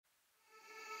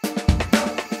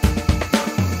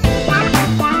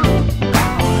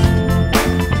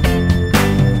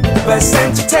best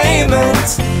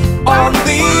entertainment on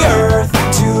the earth.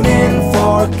 Tune in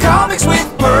for Comics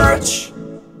with Perch.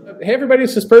 Hey everybody,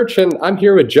 this is Perch, and I'm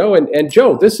here with Joe. And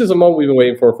Joe, this is a moment we've been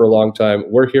waiting for a long time.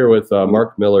 We're here with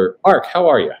Mark Millar. Mark, how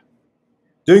are you?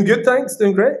 Doing good, thanks.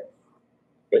 Doing great.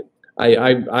 Good.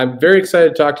 I'm very excited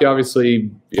to talk to you. Obviously,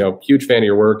 huge fan of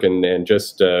your work, and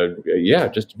just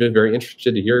been very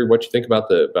interested to hear what you think about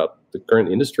the current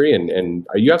industry. And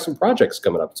you have some projects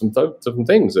coming up, some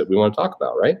things that we want to talk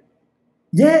about, right?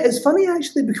 Yeah, it's funny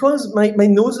actually because my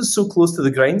nose is so close to the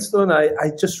grindstone.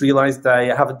 I just realised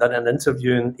I haven't done an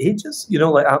interview in ages.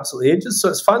 Like absolutely ages. So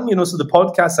it's fun. So the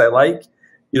podcasts I like.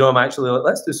 I'm actually like,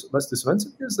 let's do some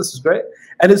interviews. This is great.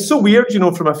 And it's so weird,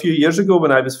 from a few years ago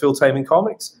when I was full-time in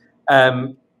comics,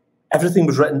 everything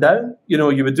was written down.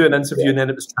 You would do an interview and then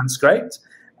it was transcribed.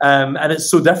 And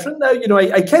it's so different now.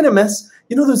 I kind of miss,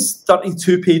 those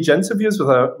 32-page interviews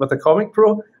with a comic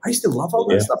pro. I used to love all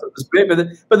that stuff. It was great.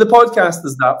 But the podcast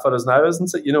is that for us now,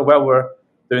 isn't it? While we're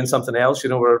doing something else,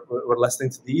 we're listening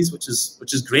to these, which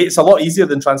is great. It's a lot easier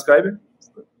than transcribing.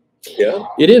 Yeah,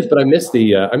 it is, but I miss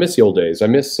the old days. I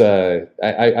miss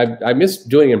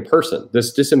doing in person,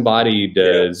 this disembodied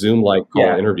Zoom-like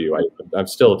call interview. I'm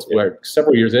still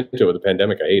several years into it with the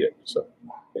pandemic. I hate it. So,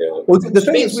 well, the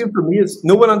thing that's weird for me is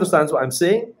no one understands what I'm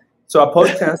saying. So a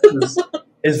podcast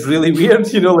is really weird.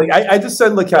 I just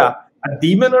sound like a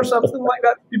demon or something like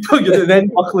that. People, and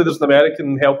then luckily there's an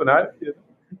American helping out.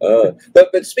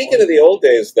 But speaking of the old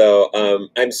days, though,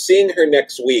 I'm seeing her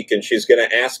next week, and she's going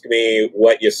to ask me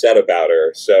what you said about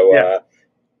her. So,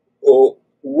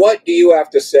 what do you have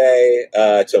to say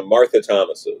to Martha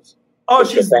Thomas's? Oh,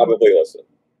 she'll probably listen.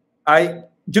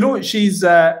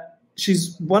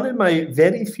 She's one of my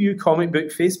very few comic book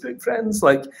Facebook friends.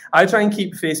 Like, I try and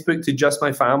keep Facebook to just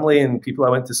my family and people I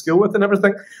went to school with and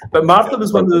everything. But Martha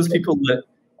was one of those people that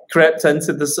crept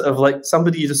into this of like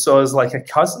somebody you just saw as like a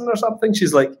cousin or something.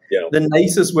 She's like the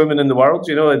nicest woman in the world,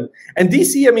 And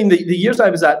DC, I mean, the years I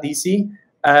was at DC,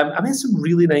 I met some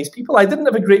really nice people. I didn't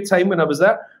have a great time when I was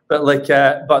there, but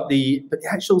the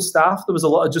actual staff, there was a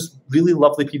lot of just really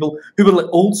lovely people who were like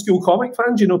old school comic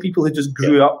fans, people who just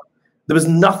grew up. There was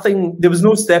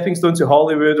no stepping stone to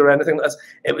Hollywood or anything like this.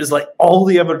 It was like all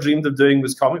they ever dreamed of doing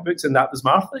was comic books, and that was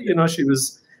Martha. She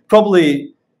was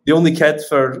probably the only kid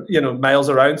for miles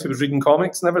around who was reading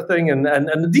comics and everything, and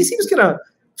DC was kind of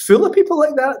full of people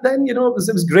like that. Then it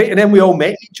was great, and then we all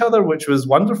met each other, which was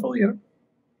wonderful.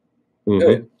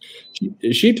 Mm-hmm.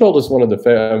 She told us one of the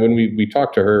when we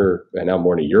talked to her now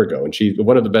more than a year ago, and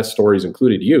one of the best stories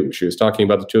included you. She was talking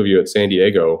about the two of you at San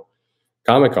Diego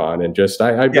Comic-Con, and just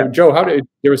Joe,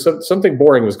 there was something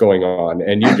boring was going on,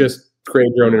 and you just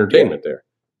created your own entertainment there.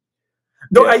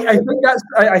 No, I think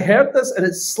I heard this, and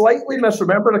it's slightly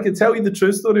misremembered. I can tell you the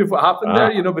true story of what happened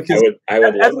there, because I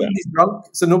would love everybody's drunk,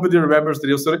 so nobody remembers the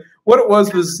real story. What it was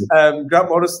Grant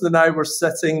Morrison and I were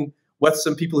sitting with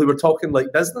some people who were talking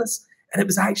like business, and it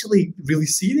was actually really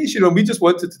serious, and we just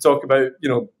wanted to talk about,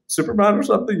 Superman or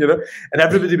something, and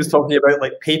everybody was talking about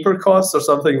like paper costs or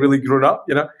something really grown up,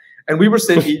 and we were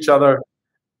saying to each other,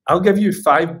 I'll give you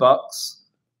 $5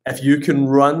 if you can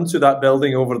run to that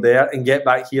building over there and get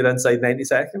back here inside 90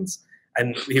 seconds.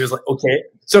 And he was like, okay.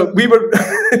 So we were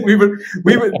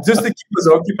just to keep us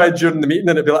occupied during the meeting,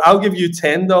 and it'd be like, I'll give you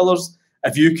 $10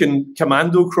 if you can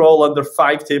commando crawl under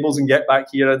 5 tables and get back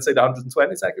here inside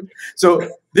 120 seconds. So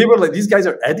they were like, these guys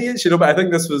are idiots, but I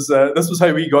think this was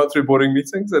how we got through boring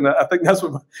meetings. And I think that's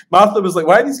what Martha was like,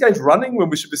 why are these guys running when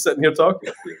we should be sitting here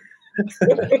talking?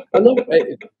 I love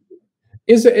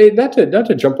not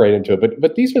to jump right into it,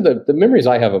 but these are the memories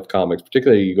I have of comics.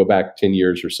 Particularly, you go back 10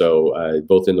 years or so,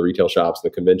 both in the retail shops and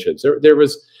the conventions. There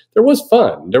was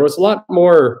fun. There was a lot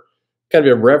more kind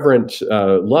of irreverent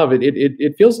love.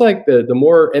 It feels like the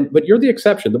more, but you're the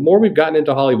exception. The more we've gotten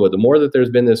into Hollywood, the more that there's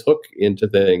been this hook into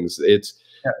things. It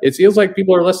feels like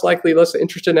people are less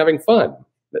interested in having fun.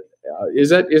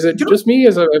 Is it just me?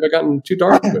 Have I gotten too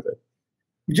dark with it?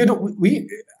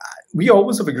 We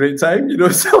always have a great time,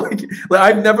 So like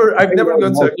I've never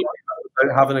gone to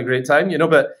without having a great time,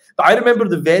 But I remember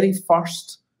the very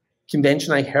first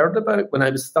convention I heard about when I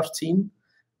was 13,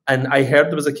 and I heard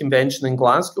there was a convention in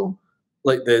Glasgow,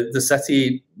 like the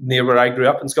city near where I grew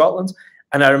up in Scotland.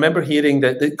 And I remember hearing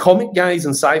that the comic guys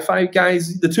and sci-fi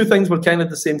guys, the two things were kind of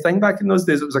the same thing back in those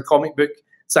days. It was a comic book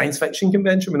science fiction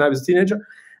convention when I was a teenager.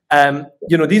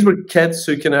 These were kids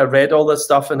who kind of read all this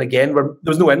stuff, and again, there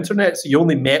was no internet, so you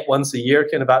only met once a year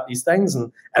kind of at these things, and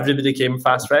everybody became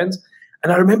fast friends.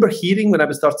 And I remember hearing when I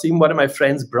was 13, one of my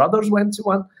friend's brothers went to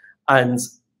one, and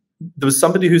there was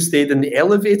somebody who stayed in the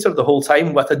elevator the whole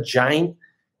time with a giant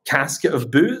casket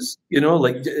of booze,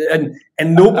 like, and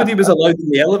nobody was allowed in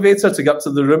the elevator to go up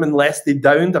to the room unless they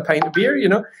downed a pint of beer,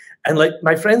 and like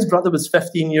my friend's brother was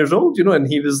 15 years old, and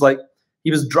he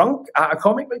was drunk at a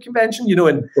comic book convention,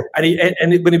 and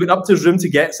when he went up to his room to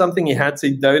get something, he had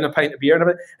to down a pint of beer and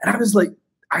everything. And I was like,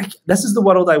 this is the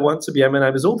world I want to be in. When I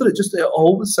was older, it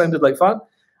always sounded like fun.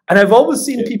 And I've always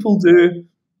seen people do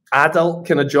adult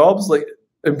kind of jobs, like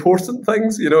important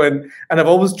things, and I've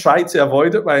always tried to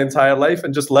avoid it my entire life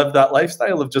and just live that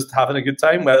lifestyle of just having a good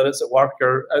time, whether it's at work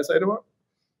or outside of work.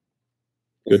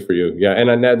 Good for you. Yeah.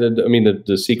 And I mean,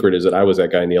 the secret is that I was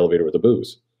that guy in the elevator with the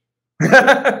booze.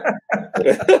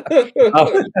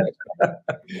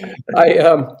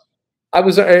 I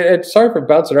was sorry for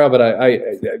bouncing around, but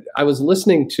I was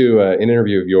listening to an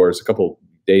interview of yours a couple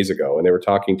days ago, and they were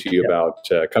talking to you about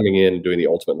coming in and doing the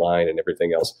Ultimate line and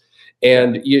everything else.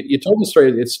 And you told the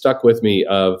story, it stuck with me,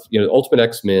 of Ultimate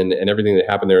X-Men and everything that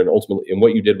happened there, and ultimately, and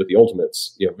what you did with the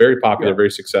Ultimates. Very popular, very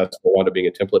successful, wound up being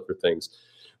a template for things.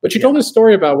 But you told this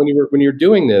story about when you're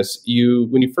doing this,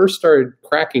 when you first started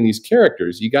cracking these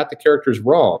characters, you got the characters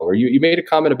wrong, or you made a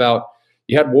comment about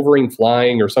you had Wolverine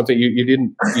flying or something. You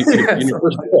didn't in your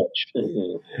first pitch,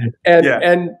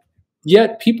 and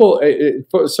yet people.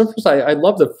 First, I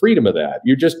love the freedom of that.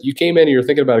 You came in and you're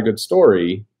thinking about a good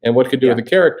story and what could do with the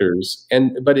characters,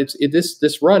 but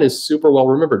this run is super well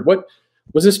remembered. What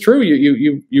was this true?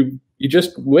 You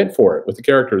just went for it with the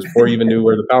characters before you even knew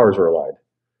where the powers were aligned.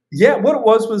 Yeah, what it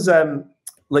was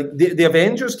like the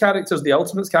Avengers characters, the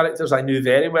Ultimates characters, I knew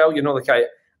very well. Like I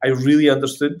really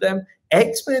understood them.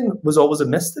 X-Men was always a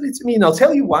mystery to me, and I'll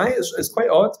tell you why. It's quite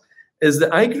odd. Is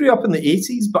that I grew up in the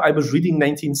 80s, but I was reading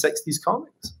 1960s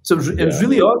comics, so it was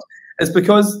really odd. It's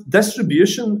because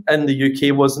distribution in the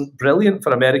UK wasn't brilliant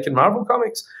for American Marvel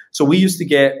comics, so we used to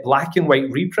get black and white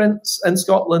reprints in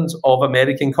Scotland of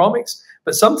American comics,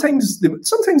 but sometimes they were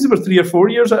 3 or 4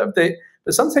 years out of date.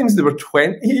 But sometimes they were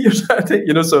 20 years out of date,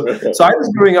 So I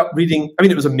was growing up reading. I mean,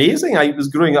 it was amazing. I was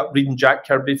growing up reading Jack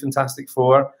Kirby, Fantastic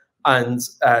Four, and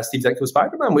Steve Ditko,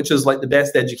 Spider-Man, which is like the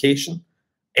best education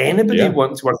anybody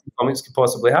wanting to work in comics could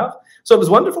possibly have. So it was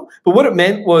wonderful. But what it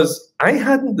meant was I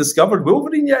hadn't discovered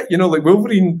Wolverine yet. Like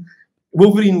Wolverine.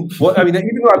 What I mean,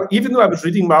 even though I was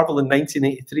reading Marvel in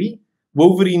 1983,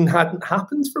 Wolverine hadn't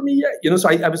happened for me yet. So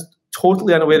I was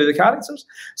totally unaware of the characters.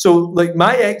 So like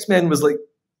my X-Men was like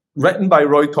written by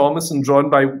Roy Thomas and drawn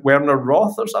by Werner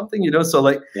Roth or something, So so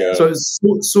it was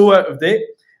so out of date.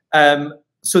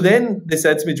 So then they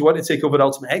said to me, "Do you want to take over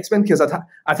Ultimate X-Men?" Because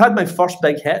I'd had my first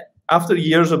big hit after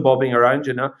years of bobbing around.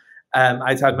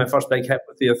 I'd had my first big hit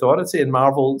with the Authority, and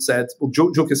Marvel said, "Well,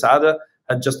 Joe Quesada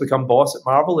had just become boss at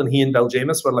Marvel, and he and Bill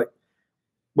Jamis were like,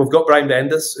 we've got Brian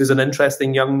Bendis, who's an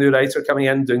interesting young new writer coming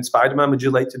in doing Spider-Man. Would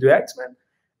you like to do X-Men?"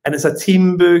 And it's a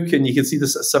team book, and you can see the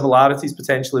similarities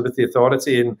potentially with the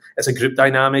Authority, and it's a group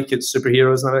dynamic, it's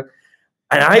superheroes and everything.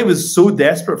 And I was so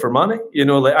desperate for money,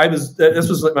 this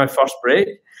was like my first break,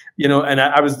 and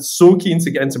I was so keen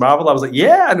to get into Marvel. I was like,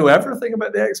 yeah, I know everything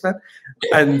about the X-Men.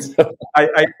 And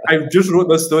I just wrote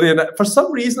this story, and for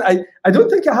some reason, I don't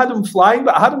think I had him flying,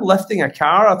 but I had him lifting a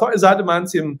car. I thought his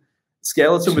adamantium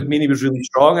skeleton would mean he was really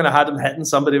strong, and I had him hitting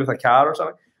somebody with a car or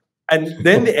something. And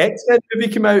then the X-Men movie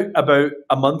came out about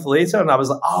a month later, and I was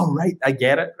like, "Oh, right, I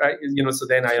get it, right?" So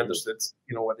then I understood,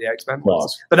 what the X-Men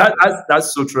was. But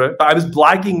that's so true. But I was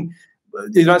blagging,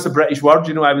 it's a British word,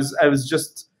 I was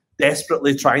just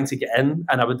desperately trying to get in,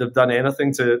 and I would have done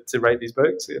anything to write these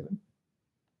books.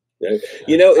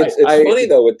 It's funny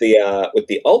though with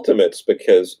the Ultimates,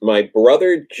 because my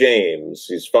brother James,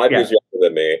 he's 5 years younger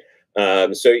than me.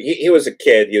 So he was a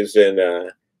kid. He was in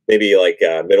maybe like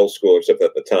middle school or something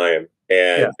at the time,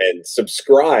 and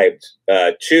subscribed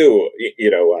to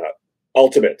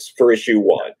Ultimates for issue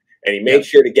 1, and he made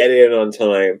sure to get it in on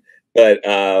time. But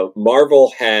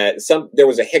Marvel had there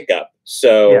was a hiccup,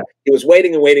 so he was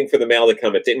waiting and waiting for the mail to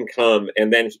come. It didn't come,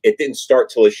 and then it didn't start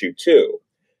till issue 2.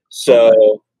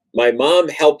 So my mom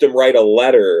helped him write a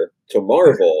letter to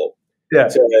Marvel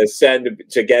to send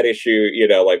to get issue,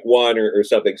 like 1 or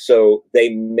something. So they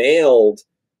mailed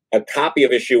a copy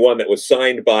of issue 1 that was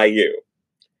signed by you.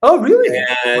 Oh, really?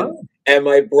 And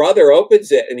my brother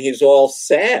opens it, and he's all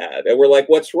sad. And we're like,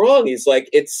 "What's wrong?" He's like,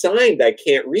 "It's signed. I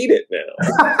can't read it now."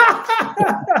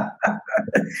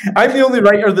 I'm the only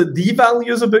writer that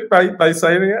devalues a book by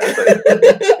signing it.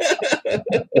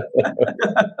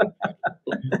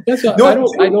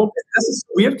 I don't. This is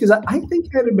weird, because I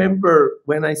think I remember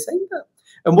when I signed it.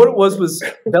 And what it was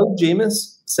Bill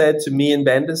Jamis said to me and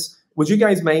Bendis, "Would you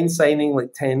guys mind signing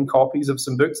like 10 copies of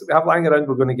some books that we have lying around?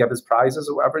 We're going to give as prizes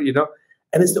or whatever,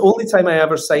 And it's the only time I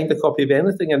ever signed a copy of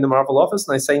anything in the Marvel office,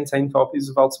 and I signed 10 copies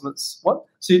of Ultimates 1.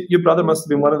 So your brother must have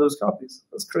been one of those copies.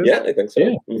 That's crazy. Yeah, I think so.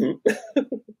 Yeah.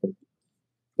 Mm-hmm.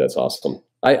 That's awesome.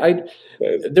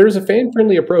 There's a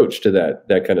fan-friendly approach to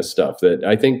that kind of stuff that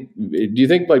I think. Do you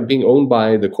think like being owned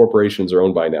by the corporations are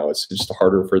owned by now, it's just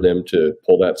harder for them to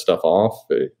pull that stuff off?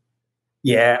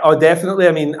 Yeah, oh, definitely.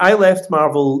 I mean, I left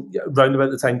Marvel round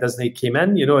about the time Disney came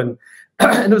in, and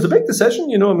and it was a big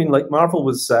decision, I mean, like Marvel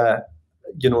was, an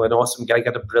awesome gig,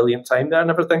 had a brilliant time there and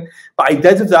everything. But I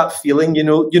did have that feeling,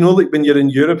 like when you're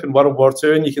in Europe in World War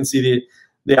II and you can see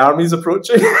the armies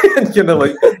approaching, and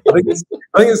like I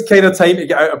think it's kind of time to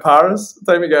get out of Paris.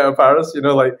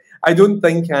 Like I don't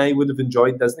think I would have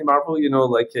enjoyed Disney Marvel.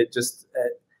 Like it just.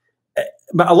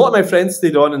 A lot of my friends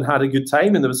stayed on and had a good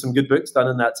time, and there was some good books done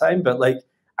in that time. But like,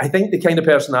 I think the kind of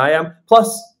person I am,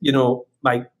 plus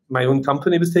my own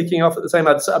company was taking off at the time.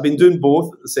 I've been doing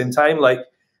both at the same time. Like,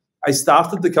 I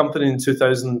started the company in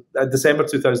December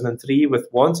 2003 with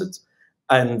Wanted,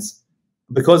 and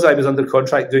because I was under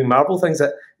contract doing Marvel things,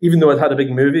 that even though I'd had a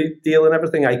big movie deal and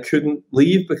everything, I couldn't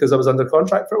leave because I was under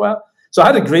contract for a while. So I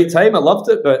had a great time. I loved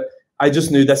it, but I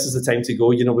just knew this is the time to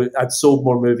go. I'd sold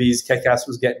more movies. Kick-Ass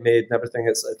was getting made and everything.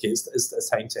 It's okay. It's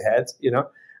time to head.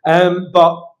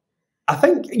 But I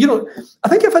think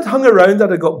if I'd hung around,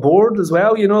 I'd have got bored as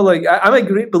well. Like I'm a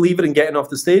great believer in getting off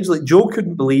the stage. Like Joe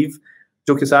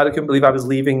Quesada couldn't believe I was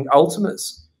leaving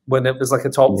Ultimates when it was like a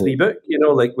top 3 book.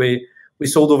 Like we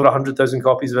sold over 100,000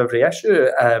 copies of every issue,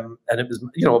 and it was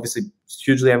obviously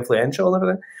hugely influential and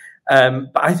everything.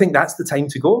 But I think that's the time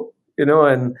to go.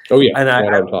 And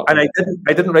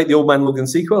I didn't write the Old Man Logan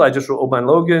sequel. I just wrote Old Man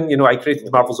Logan. I created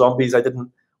the Marvel Zombies. I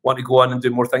didn't want to go on and do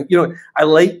more things. I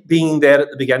like being there at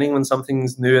the beginning when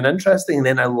something's new and interesting, and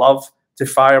then I love to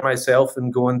fire myself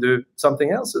and go and do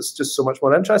something else. It's just so much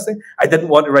more interesting. I didn't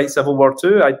want to write Civil War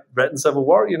 2. I'd written Civil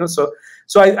War,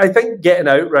 So I think getting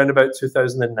out around about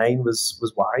 2009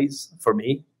 was wise for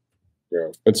me. Yeah,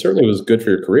 it certainly was good for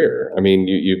your career. I mean,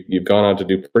 you've gone on to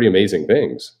do pretty amazing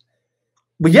things.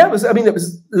 But yeah, it was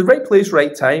the right place,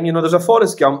 right time. There's a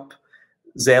Forrest Gump,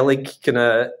 Zelig kind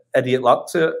of idiot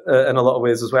luck to it in a lot of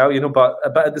ways as well. But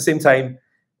at the same time,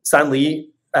 Stan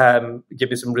Lee gave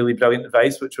me some really brilliant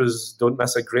advice, which was don't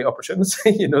miss a great opportunity.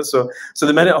 So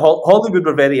the minute Hollywood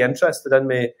were very interested in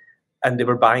me, and they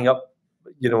were buying up,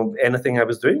 anything I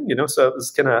was doing. So it was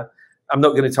kind of I'm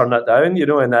not going to turn that down.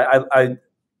 And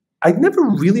I never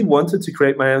really wanted to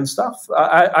create my own stuff.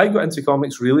 I got into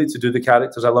comics really to do the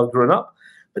characters I loved growing up.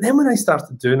 But then when I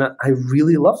started doing it, I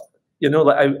really loved it.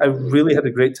 I really had a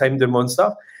great time doing my own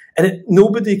stuff. And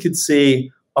nobody could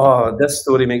say, oh, this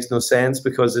story makes no sense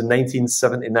because in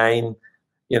 1979,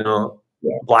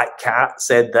 Black Cat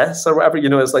said this or whatever.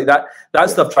 It's like that. That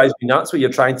stuff drives me nuts where you're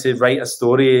trying to write a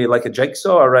story like a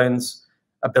jigsaw around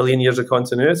a billion years of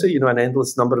continuity, an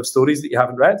endless number of stories that you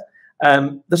haven't read.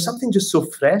 There's something just so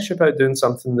fresh about doing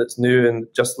something that's new and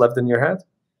just lived in your head.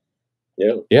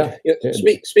 Yeah.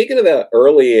 Speaking of the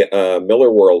early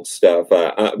Miller World stuff,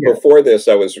 before this,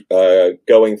 I was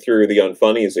going through the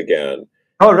Unfunnies again.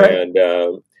 Oh, right. And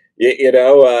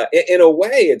in a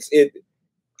way,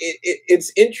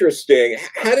 it's interesting.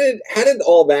 How did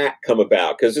all that come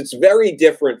about? Because it's very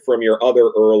different from your other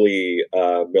early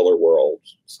Miller World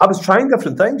stuff. I was trying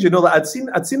different things. I'd seen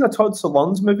a Todd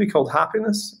Solondz movie called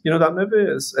Happiness. That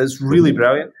movie is really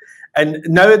brilliant. And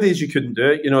nowadays you couldn't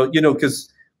do it.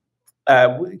 Because.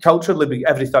 Culturally,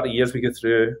 every 30 years we go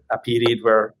through a period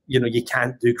where you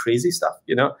can't do crazy stuff,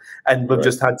 and we've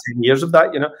just had 10 years of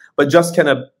that, But just kind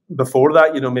of before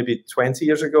that, maybe 20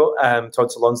 years ago, Todd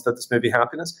Solondz did this movie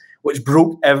Happiness, which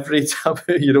broke every taboo.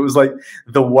 It was like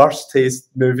the worst taste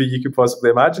movie you could possibly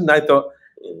imagine. And I thought,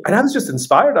 and I was just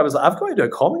inspired. I was like, I've got to do a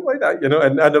comic like that,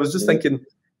 And I was just thinking,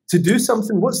 to do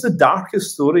something, what's the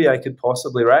darkest story I could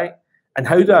possibly write, and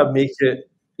how do I make it?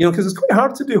 Because it's quite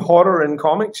hard to do horror in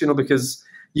comics, because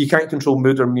you can't control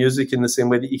mood or music in the same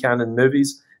way that you can in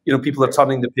movies. People are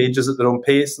turning the pages at their own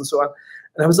pace and so on.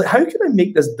 And I was like, how can I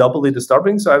make this doubly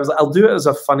disturbing? So I was like, I'll do it as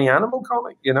a funny animal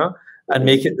comic, and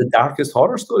make it the darkest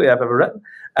horror story I've ever written.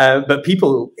 But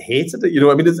people hated it,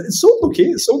 it's sold okay.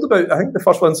 It sold about, I think the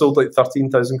first one sold like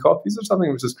 13,000 copies or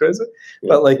something, which is crazy.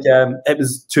 But it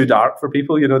was too dark for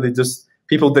people,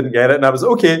 people didn't get it, and I was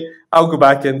okay. I'll go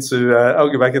back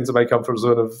into my comfort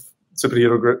zone of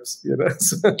superhero groups. It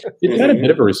had a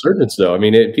bit of a resurgence, though. I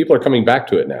mean, people are coming back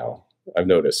to it now. I've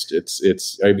noticed.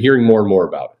 I'm hearing more and more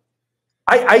about it.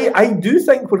 I do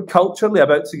think we're culturally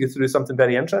about to go through something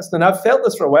very interesting, and I've felt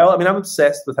this for a while. I mean, I'm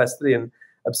obsessed with history and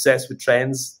obsessed with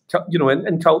trends,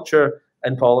 in culture,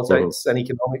 in politics, and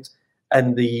economics.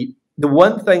 And the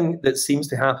one thing that seems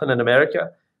to happen in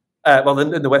America well,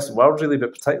 in the Western world really,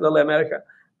 but particularly America,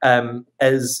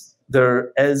 is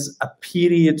there is a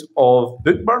period of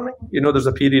book burning. You know, there's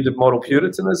a period of moral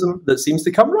puritanism that seems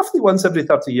to come roughly once every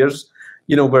 30 years,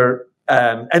 you know, where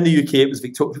in the UK it was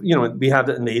you know, we had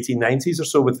it in the 1890s or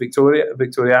so with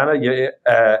Victoriana.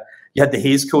 You had the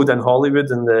Hays Code in Hollywood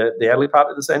in the early part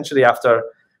of the century after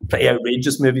pretty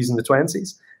outrageous movies in the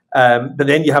 20s. But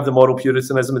then you have the moral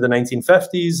puritanism of the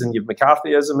 1950s, and you have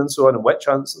McCarthyism and so on, and witch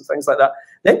hunts and things like that.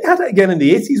 Then you had it again in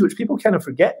the 80s, which people kind of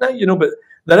forget now, you know, but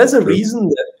there is a reason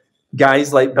that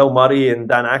guys like Bill Murray and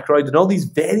Dan Aykroyd and all these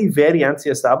very, very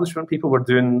anti-establishment people were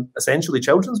doing essentially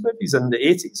children's movies in the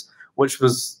 80s,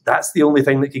 that's the only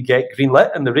thing that could get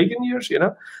greenlit in the Reagan years, you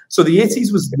know. So the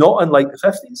 80s was not unlike the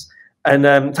 50s. And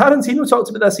Tarantino talked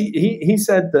about this. He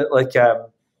said that, like,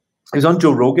 he was on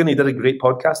Joe Rogan. He did a great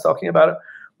podcast talking about it,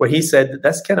 where he said that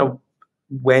this kind of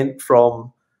went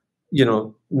from, you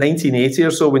know, 1980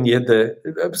 or so, when you had the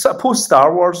post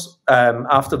Star Wars,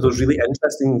 after those really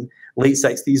interesting late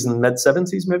 60s and mid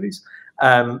 70s movies.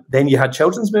 Then you had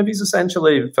children's movies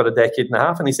essentially for a decade and a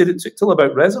half. And he said it took till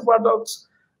about Reservoir Dogs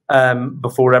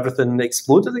before everything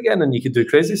exploded again and you could do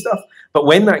crazy stuff. But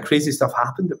when that crazy stuff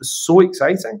happened, it was so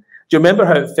exciting. Do you remember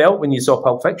how it felt when you saw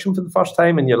Pulp Fiction for the first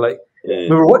time and you're like, we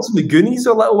were watching The Goonies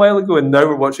a little while ago and now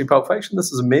we're watching Pulp Fiction.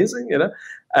 This is amazing, you know?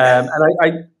 And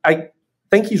I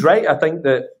think he's right. I think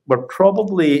that we're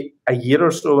probably a year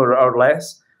or so or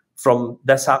less from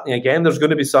this happening again. There's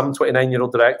going to be some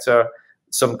 29-year-old director,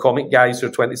 some comic guys who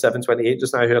are 27, 28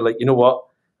 just now who are like, you know what?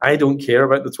 I don't care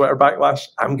about the Twitter backlash.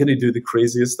 I'm going to do the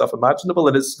craziest stuff imaginable.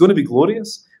 And it's going to be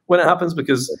glorious when it happens,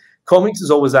 because comics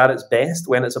is always at its best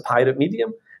when it's a pirate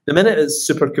medium. The minute it's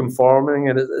super conforming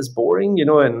and it's boring, you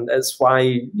know, and it's why,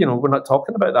 you know, we're not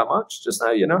talking about that much just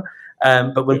now, you know.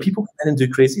 But when people come in and do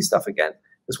crazy stuff again,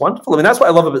 it's wonderful. I mean, that's what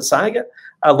I love about Saga.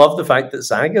 I love the fact that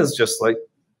Saga is just like,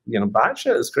 you know,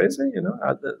 batshit is crazy, you know,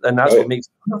 and that's what makes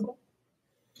it wonderful.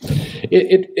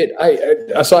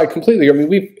 So I completely, I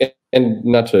mean, and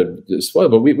not to spoil,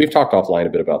 but we've talked offline a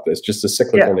bit about this, just the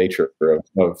cyclical nature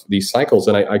of these cycles.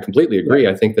 And I completely agree.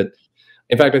 I think that,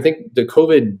 in fact, I think the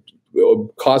COVID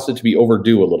caused it to be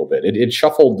overdue a little bit. It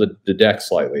shuffled the deck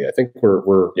slightly. I think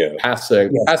we're past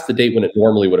the date when it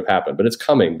normally would have happened, but it's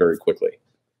coming very quickly.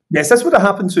 Yes, that's what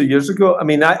happened 2 years ago. I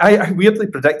mean, I weirdly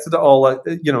predicted it all.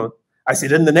 You know, I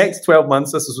said in the next 12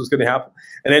 months, this is what's going to happen.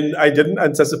 And then I didn't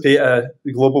anticipate a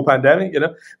global pandemic, you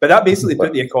know. But that basically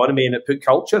put the economy and it put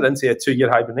culture into a 2-year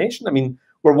hibernation. I mean,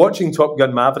 we're watching Top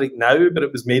Gun Maverick now, but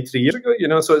it was made 3 years ago, you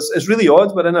know. So it's really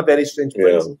odd. We're in a very strange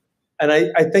place. Yeah. And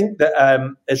I think that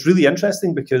it's really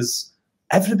interesting because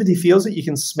everybody feels it. You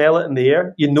can smell it in the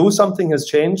air. You know something has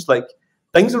changed. Like,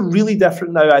 things are really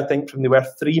different now, I think, from they were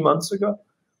 3 months ago.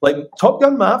 Like, Top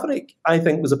Gun Maverick, I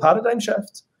think, was a paradigm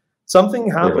shift.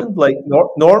 Something happened. Like,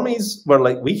 normies were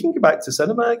like, we can go back to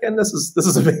cinema again. This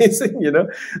is amazing, you know.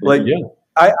 Like,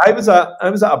 I was at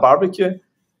a barbecue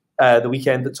the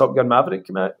weekend that Top Gun Maverick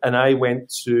came out, and I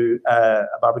went to a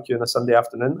barbecue on a Sunday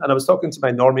afternoon, and I was talking to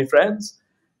my normie friends,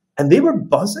 and they were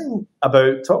buzzing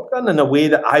about Top Gun in a way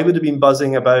that I would have been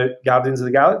buzzing about Guardians of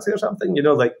the Galaxy or something, you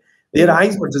know, like their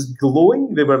eyes were just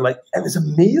glowing. They were like, it was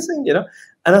amazing, you know.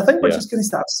 And I think we're just going to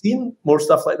start seeing more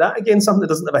stuff like that again, something that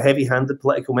doesn't have a heavy-handed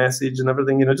political message and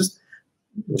everything, you know, just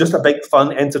a big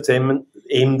fun entertainment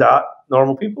aimed at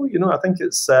normal people, you know. I think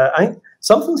it's I think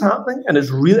something's happening, and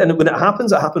it's really, and when it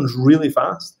happens really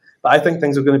fast. But I think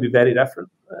things are going to be very different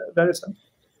very soon.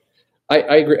 I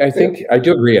agree. I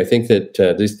do agree. I think that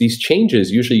these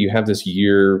changes, usually you have this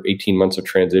year, 18 months of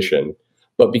transition,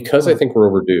 but because I think we're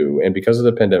overdue, and because of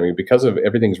the pandemic, because of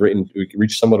everything's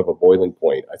reached somewhat of a boiling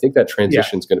point, I think that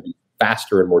transition is going to be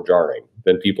faster and more jarring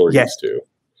than people are used to.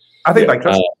 I think by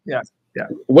Christmas,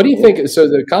 What do you think? So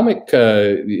the comic,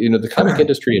 the comic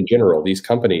industry in general, these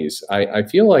companies, I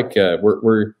feel like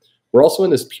we're also in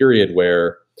this period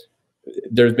where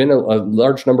there's been a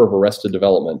large number of arrested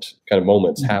development kind of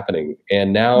moments happening,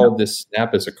 and now this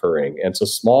snap is occurring, and so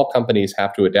small companies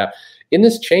have to adapt. In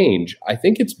this change, I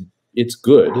think it's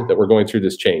good that we're going through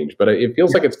this change, but it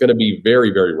feels like it's going to be very,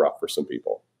 very rough for some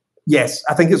people. Yes,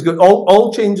 I think it's good.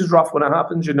 All change is rough when it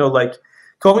happens, you know, like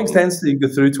comics tends to go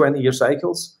through 20-year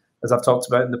cycles, as I've talked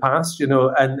about in the past, you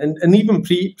know, and even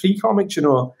pre-comics, you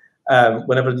know,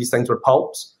 whenever these things were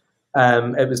pulps,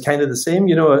 it was kind of the same,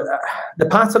 you know. The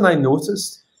pattern I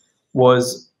noticed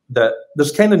was that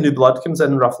there's kind of new blood comes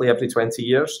in roughly every 20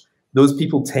 years. Those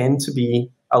people tend to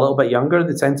be a little bit younger.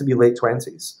 They tend to be late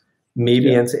 20s,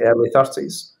 maybe into early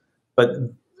 30s. But,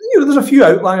 you know, there's a few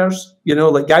outliers, you know,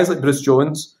 like guys like Bruce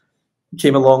Jones,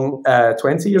 came along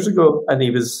 20 years ago, and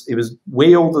he was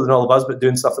way older than all of us, but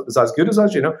doing stuff that was as good as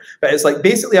us, you know. But it's like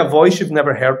basically a voice you've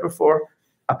never heard before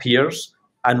appears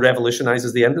and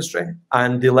revolutionizes the industry,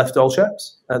 and they lift all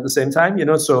ships at the same time, you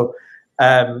know. So,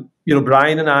 you know,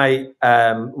 Brian and I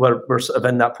were sort of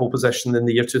in that pole position in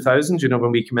the year 2000, you know,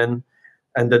 when we came in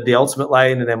and did the Ultimate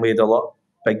line, and then we had a lot of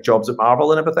big jobs at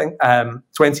Marvel and everything.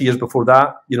 20 years before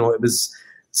that, you know, it was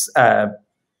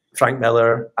Frank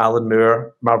Miller, Alan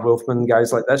Moore, Marv Wolfman,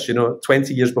 guys like this, you know.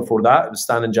 20 years before that, it was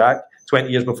Stan and Jack. 20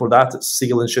 years before that, it's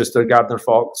Siegel and Schuster, Gardner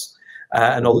Fox,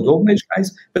 and all the Golden Age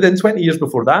guys. But then 20 years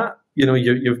before that, you know,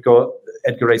 you've got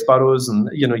Edgar Rice Burroughs, and,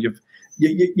 you know,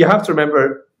 you have to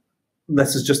remember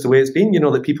this is just the way it's been, you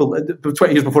know, that people,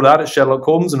 20 years before that, it's Sherlock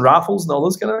Holmes and Raffles and all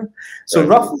those kind of things. So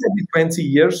roughly every 20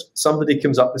 years, somebody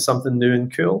comes up with something new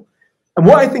and cool. And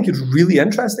what I think is really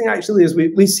interesting, actually, is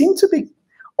we seem to be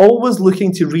always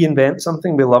looking to reinvent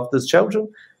something we loved as children,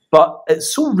 but it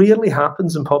so rarely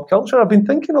happens in pop culture. I've been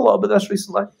thinking a lot about this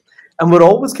recently, and we're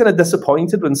always kind of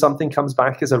disappointed when something comes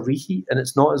back as a reheat and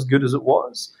it's not as good as it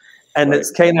was. And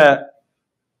it's kind of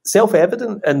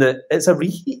self-evident in that it's a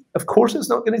reheat. Of course it's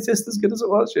not going to taste as good as it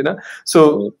was, you know?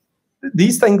 So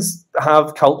these things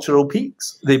have cultural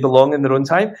peaks. They belong in their own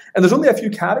time. And there's only a few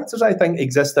characters, I think,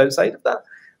 exist outside of that.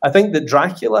 I think that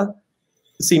Dracula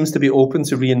seems to be open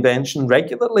to reinvention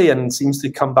regularly and seems to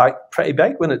come back pretty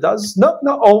big when it does. Not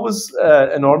always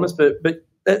enormous, but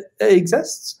it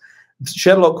exists.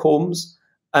 Sherlock Holmes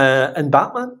and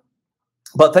Batman.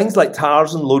 But things like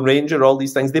Tarzan, Lone Ranger, all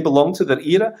these things, they belong to their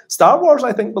era. Star Wars,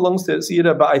 I think, belongs to its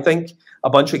era, but I think a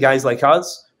bunch of guys like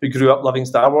us who grew up loving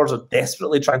Star Wars are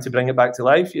desperately trying to bring it back to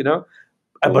life, you know?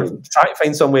 And we're trying to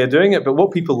find some way of doing it, but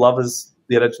what people love is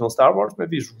the original Star Wars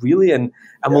movies, really, and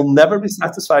we'll never be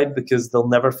satisfied because they'll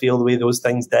never feel the way those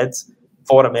things did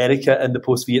for America in the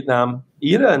post-Vietnam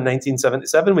era in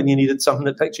 1977 when you needed something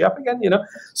that picked you up again, you know?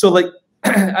 So, like,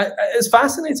 it's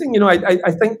fascinating, you know.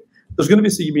 I think there's going to be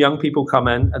some young people come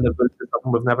in and they're going to do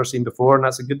something we've never seen before, and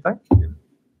that's a good thing.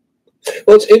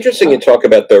 Well, it's interesting you talk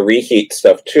about the reheat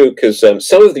stuff too, because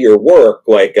some of your work,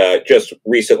 like just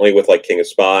recently with like King of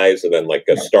Spies, and then like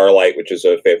Starlight, which is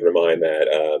a favorite of mine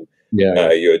that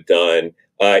you had done.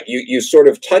 You sort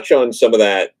of touch on some of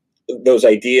those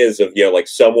ideas of, you know, like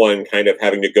someone kind of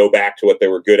having to go back to what they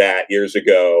were good at years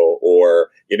ago, or,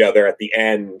 you know, they're at the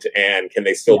end and can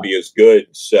they still be as good?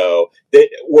 So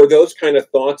were those kind of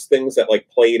thoughts things that like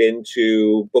played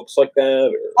into books like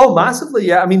that? Or? Oh, massively,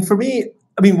 yeah. I mean, for me,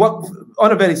 what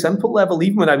on a very simple level,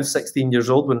 even when I was 16 years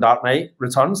old, when Dark Knight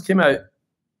Returns came out,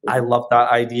 I loved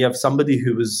that idea of somebody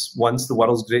who was once the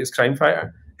world's greatest crime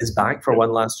fighter is back for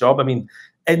one last job. I mean,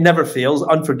 it never fails.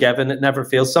 Unforgiven, it never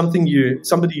fails. Somebody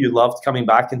you loved coming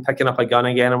back and picking up a gun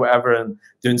again or whatever and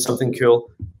doing something cool.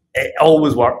 It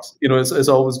always works. You know, it's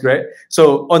always great.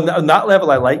 So on that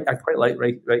level, I quite like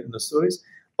writing the stories.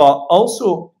 But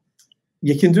also,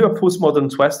 you can do a postmodern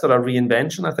twist or a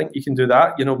reinvention. I think you can do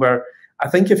that. You know, where I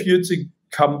think if you had to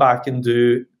come back and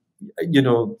do, you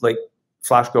know, like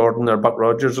Flash Gordon or Buck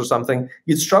Rogers or something,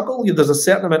 you'd struggle. There's a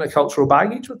certain amount of cultural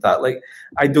baggage with that. Like,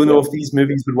 I don't know if these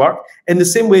movies would work. In the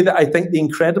same way that I think The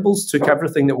Incredibles took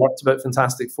everything that worked about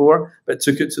Fantastic Four, but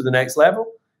took it to the next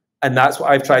level. And that's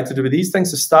what I've tried to do with these things.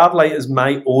 So Starlight is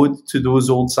my ode to those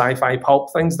old sci-fi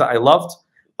pulp things that I loved,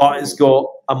 but it's got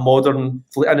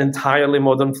an entirely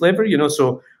modern flavor, you know.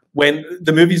 So when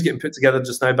the movie's getting put together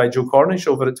just now by Joe Cornish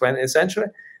over at 20th Century,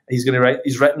 he's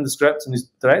written the script and he's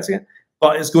directing it.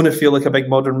 But it's going to feel like a big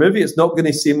modern movie. It's not going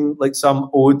to seem like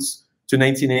some odes to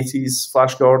 1980s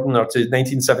Flash Gordon or to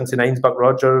 1979's Buck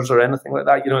Rogers or anything like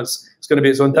that. You know, it's going to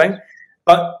be its own thing.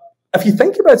 But if you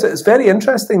think about it, it's very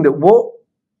interesting that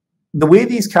the way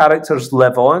these characters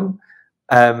live on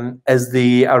is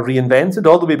they are reinvented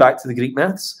all the way back to the Greek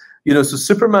myths. You know, so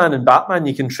Superman and Batman,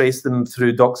 you can trace them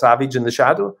through Doc Savage in The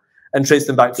Shadow and trace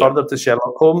them back further to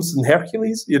Sherlock Holmes and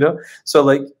Hercules, you know. So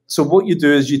what you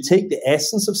do is you take the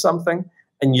essence of something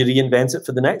and you reinvent it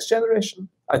for the next generation.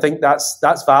 I think that's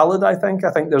valid. I think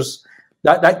there's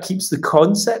that keeps the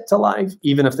concept alive,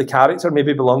 even if the character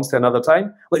maybe belongs to another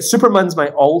time. Like Superman's my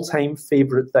all-time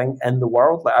favorite thing in the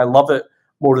world. Like, I love it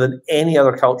more than any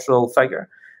other cultural figure.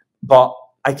 But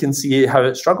I can see how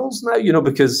it struggles now, you know,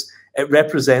 because it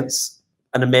represents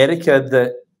an America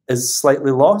that is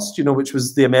slightly lost, you know, which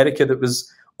was the America that was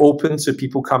open to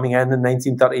people coming in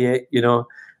 1938, you know,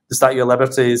 the Statue of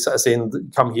Liberty sort of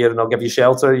saying, come here and I'll give you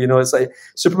shelter, you know. It's like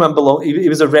Superman he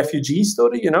was a refugee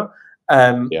story, you know.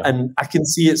 And I can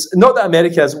see it's not that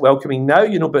America isn't welcoming now,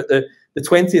 you know, but the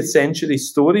 20th century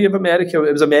story of America,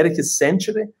 it was America's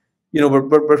century. You know,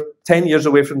 we're 10 years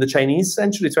away from the Chinese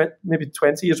century, maybe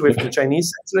 20 years away from the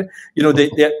Chinese century. You know,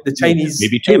 the Chinese...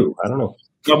 Maybe 2, I don't know.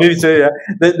 No, maybe 2, yeah.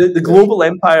 The global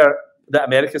empire that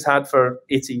America's had for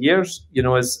 80 years, you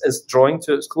know, is drawing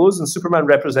to its close, and Superman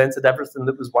represented everything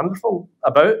that was wonderful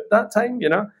about that time, you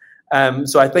know.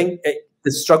 So I think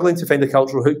it's struggling to find a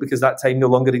cultural hook because that time no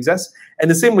longer exists. In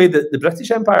the same way that the British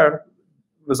Empire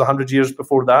was 100 years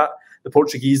before that, the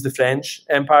Portuguese, the French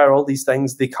Empire, all these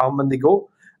things, they come and they go.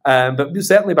 But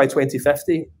certainly by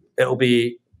 2050, it'll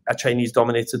be a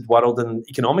Chinese-dominated world, and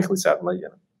economically, certainly, you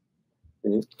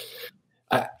know.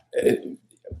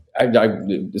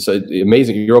 It's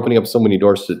amazing. You're opening up so many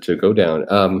doors to go down.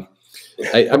 I'm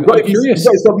curious. You guys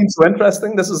have been so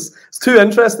interesting. It's too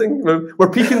interesting. We're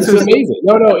peeking. This is amazing.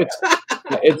 No,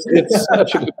 it's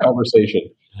such a good conversation.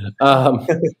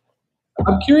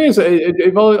 I'm curious.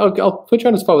 I'll put you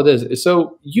on the spot with this.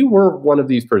 So you were one of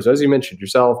these persons, as you mentioned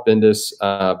yourself, Bendis,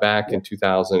 back in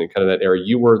 2000 and kind of that era.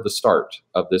 You were the start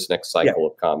of this next cycle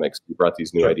of comics. You brought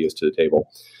these new ideas to the table,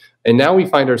 and now we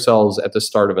find ourselves at the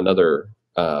start of another,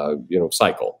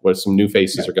 cycle where some new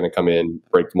faces are going to come in,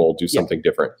 break the mold, do something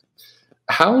different.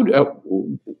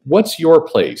 What's your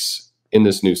place in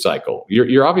this new cycle?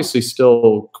 You're obviously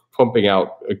still pumping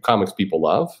out comics people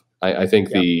love. I think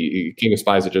the King of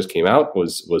Spies that just came out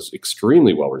was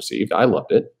extremely well received. I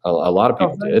loved it. A lot of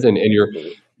people did, and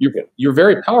you're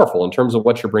very powerful in terms of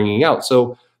what you're bringing out.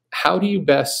 So how do you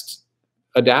best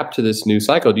adapt to this new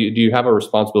cycle? Do you have a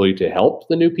responsibility to help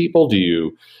the new people? Do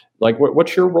you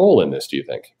what's your role in this? Do you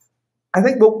think? I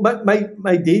think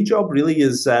my day job really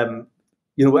is.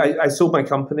 I sold my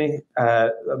company,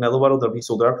 Mellow World, or we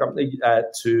sold our company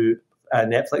to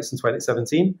Netflix in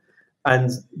 2017, and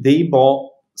they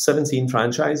bought 17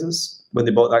 franchises when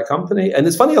they bought that company. And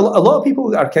it's funny, a lot of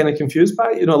people are kind of confused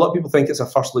by it. You know, a lot of people think it's a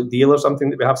first look deal or something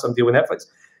that we have some deal with Netflix.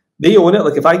 They own it.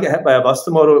 Like if I get hit by a bus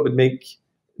tomorrow, it would make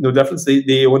no difference.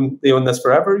 They own this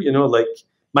forever. You know, like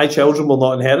my children will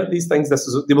not inherit these things.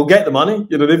 They will get the money.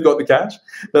 You know, they've got the cash,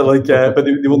 but but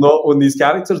they will not own these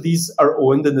characters. These are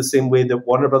owned in the same way that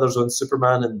Warner Brothers owns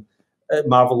Superman and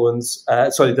Marvel owns.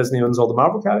 Disney owns all the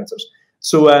Marvel characters.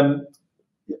 So.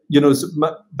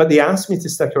 But they asked me to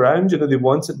stick around. You know, they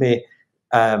wanted me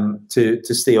to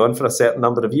stay on for a certain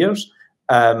number of years,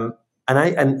 and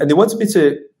they wanted me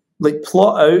to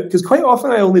plot out, because quite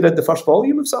often I only did the first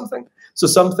volume of something. So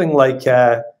something like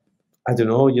I don't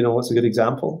know. You know, what's a good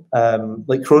example?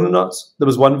 Like Chrononauts. There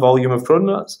was one volume of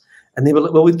Chrononauts, and they were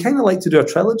like, "Well, we'd kind of like to do a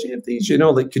trilogy of these. You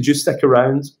know, like could you stick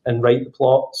around and write the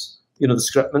plots? You know, the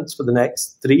scriptments for the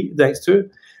next 2."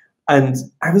 And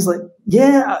I was like,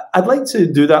 yeah, I'd like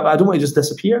to do that, but I don't want to just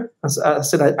disappear. I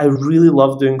said, I really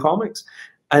love doing comics.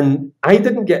 And I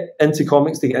didn't get into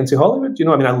comics to get into Hollywood. You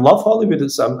know, I mean, I love Hollywood.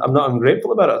 I'm not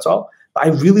ungrateful about it at all. But I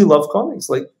really love comics.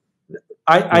 Like,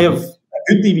 I have a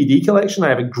good DVD collection. I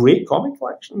have a great comic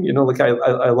collection. You know, like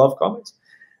I love comics.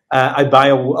 I buy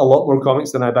a lot more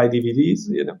comics than I buy DVDs,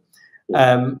 you know.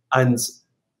 And,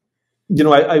 you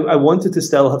know, I wanted to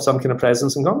still have some kind of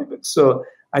presence in comic books. So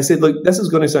I said, look, this is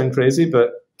going to sound crazy,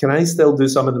 but can I still do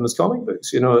some of them as comic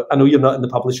books? You know, I know you're not in the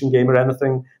publishing game or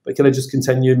anything, but can I just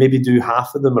continue, maybe do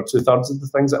half of them or 2/3 of the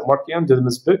things that I'm working on, do them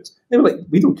as books? They were like,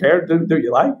 we don't care, do what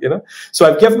you like, you know? So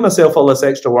I've given myself all this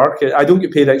extra work. I don't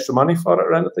get paid extra money for it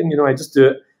or anything, you know, I just do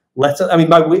it. I mean,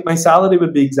 my salary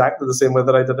would be exactly the same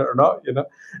whether I did it or not, you know?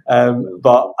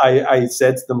 But I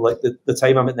said to them, like, the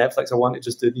time I'm at Netflix, I want to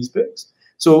just do these books.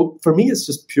 So for me, it's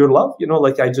just pure love, you know,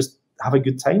 like I just have a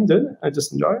good time doing it. I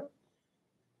just enjoy it.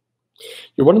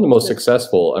 You're one of the most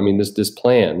successful. I mean, this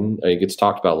plan gets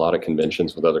talked about a lot of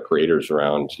conventions with other creators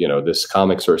around, you know, this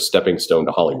comics are a stepping stone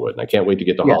to Hollywood. And I can't wait to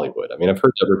get to Hollywood. I mean, I've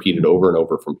heard that repeated over and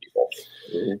over from people.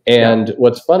 And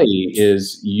what's funny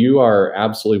is you are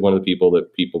absolutely one of the people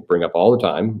that people bring up all the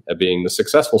time as being the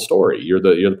successful story. You're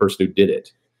the person who did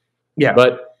it. Yeah.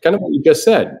 But kind of what you just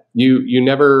said, you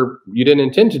didn't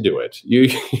intend to do it.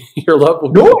 Your love.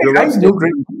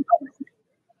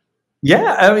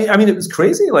 Yeah, I mean, it was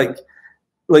crazy. Like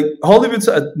Hollywood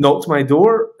sort of knocked my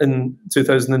door in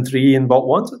 2003 and bought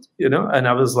Wanted, you know, and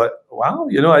I was like, wow,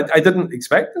 you know, I didn't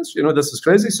expect this, you know, this is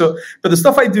crazy. So, but the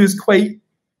stuff I do is quite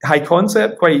high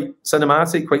concept, quite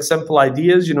cinematic, quite simple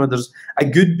ideas. You know, there's a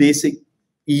good, basic,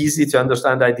 easy to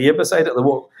understand idea beside it.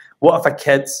 Like, what if a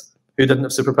kid who didn't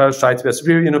have superpowers tried to be a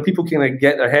superhero? You know, people can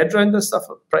get their head around this stuff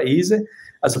pretty easy,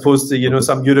 as opposed to, you know,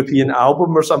 some European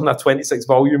album or something, a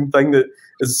 26-volume thing that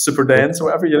is super dense or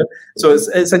whatever, you know. So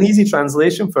it's an easy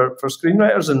translation for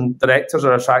screenwriters, and directors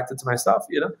are attracted to my stuff,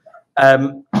 you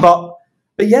know.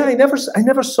 But yeah, I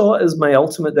never saw it as my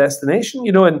ultimate destination,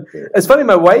 you know. And it's funny,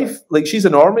 my wife, like, she's a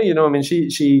normie, you know. I mean,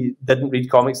 she didn't read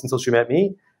comics until she met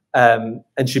me, and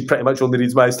she pretty much only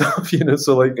reads my stuff, you know.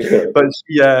 So like,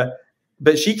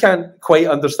 but she can't quite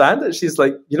understand it. She's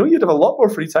like, you know, you'd have a lot more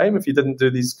free time if you didn't do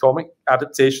these comic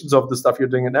adaptations of the stuff you're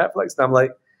doing at Netflix. And I'm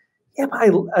like, yeah, but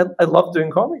I love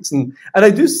doing comics, and I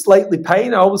do slightly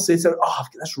pine. I always say to her, oh,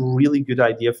 I've got this really good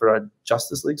idea for a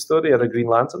Justice League story or a Green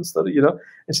Lantern story, you know.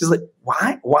 And she's like,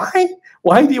 why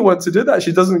do you want to do that?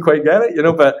 She doesn't quite get it, you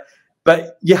know.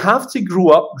 But you have to grow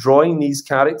up drawing these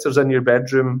characters in your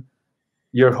bedroom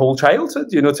your whole childhood,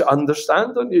 you know, to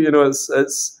understand them. You know,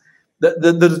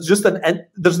 there's just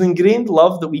there's an ingrained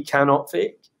love that we cannot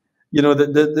fake. You know,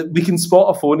 that we can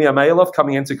spot a phony a mile off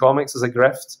coming into comics as a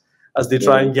grift as they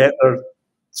try and get their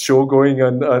show going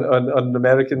on an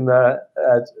American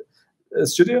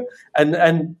studio.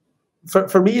 And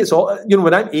for me, it's all, you know,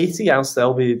 when I'm 80, I'll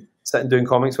still be sitting doing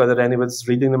comics whether anyone's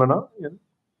reading them or not. You know?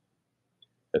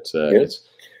 It's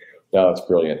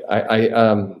brilliant.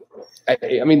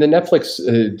 I mean, the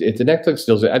Netflix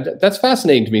deals. That's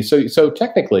fascinating to me. So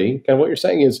technically, kind of what you're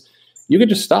saying is, you could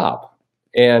just stop,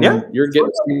 and you're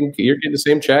getting the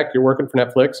same check. You're working for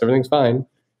Netflix. Everything's fine.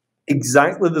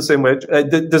 Exactly the same way.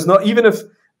 There's not, even if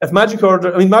Magic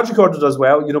Order. I mean, Magic Order does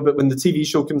well, you know. But when the TV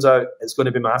show comes out, it's going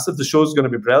to be massive. The show's going to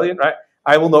be brilliant, right?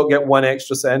 I will not get 1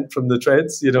 extra cent from the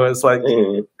trades. You know, it's like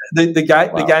the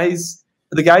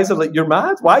guys are like, "You're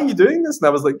mad? Why are you doing this?" And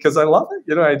I was like, "Because I love it.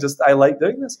 You know, I like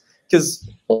doing this." Because,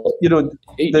 you know,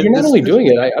 you're not only doing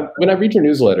it. When I read your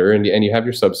newsletter and you have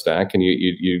your Substack, and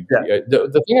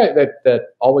the thing that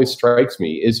always strikes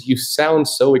me is you sound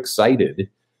so excited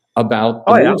about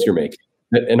the moves you're making.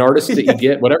 An artist that you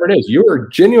get, whatever it is, you are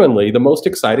genuinely the most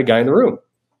excited guy in the room.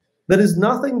 There is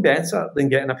nothing better than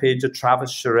getting a page of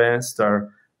Travis Charest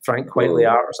or Frank Quitely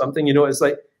art or something. You know, it's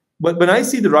like, when I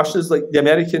see the rushes, like the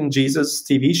American Jesus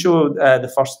TV show,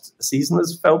 the first season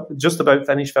is just about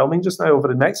finished filming just now over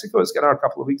in Mexico. It's got a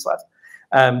couple of weeks left.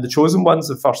 The Chosen One's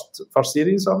the first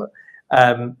series of it.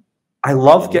 I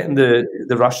love getting the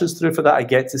rushes through for that. I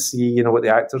get to see, you know, what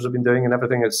the actors have been doing and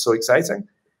everything. It's so exciting.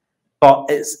 But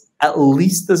it's at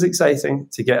least as exciting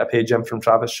to get a page in from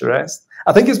Travis Charest.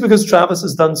 I think it's because Travis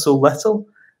has done so little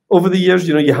over the years.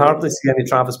 You know, you hardly see any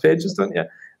Travis pages, don't you?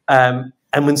 And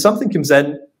when something comes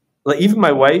in, like even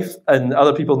my wife and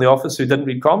other people in the office who didn't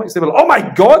read comics, they were like, "Oh my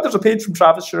God, there's a page from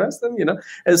Travis Charest." You know,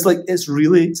 it's like, it's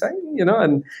really exciting, you know.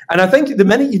 And I think the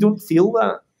minute you don't feel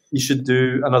that, you should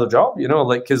do another job, you know,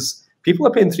 like, because people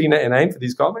are paying $3.99 for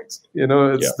these comics, you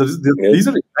know. These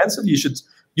are expensive.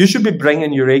 You should be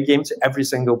bringing your A game to every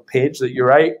single page that you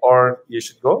write, or you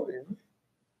should go.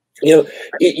 You know,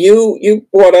 you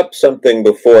brought up something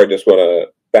before. I just want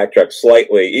to backtrack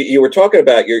slightly. You were talking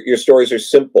about your stories are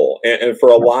simple, and for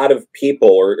a lot of people,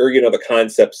 or you know, the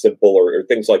concept simple, or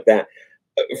things like that.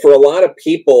 For a lot of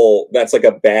people, that's like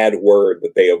a bad word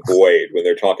that they avoid when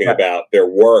they're talking about their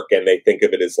work, and they think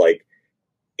of it as like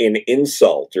an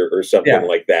insult or something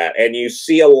like that. And you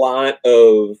see a lot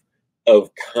of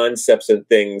concepts and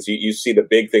things. You see the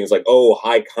big things like, oh,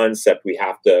 high concept. We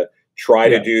have to try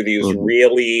to do these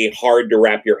really hard to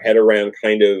wrap your head around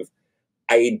kind of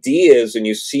ideas, and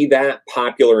you see that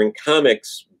popular in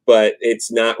comics, but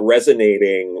it's not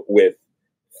resonating with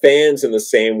fans in the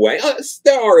same way.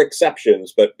 There are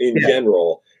exceptions, but in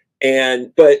general,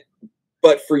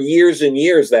 but for years and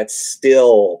years, that's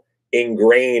still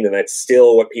ingrained, and that's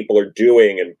still what people are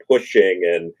doing and pushing.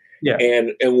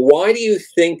 And why do you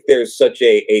think there's such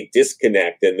a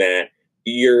disconnect in that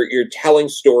you're telling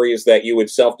stories that you would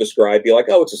self-describe, be like,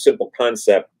 oh, it's a simple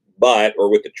concept, but,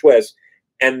 or with the twist,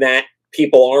 and that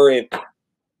people aren't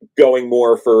going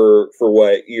more for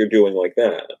what you're doing like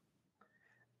that?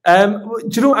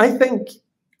 Do you know, I think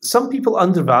some people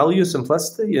undervalue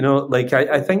simplicity. You know, like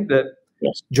I think that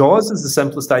Jaws is the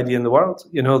simplest idea in the world.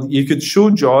 You know, you could show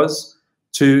Jaws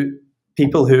to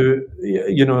people who,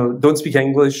 you know, don't speak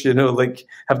English, you know, like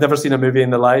have never seen a movie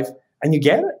in their life, and you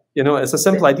get it. You know, it's a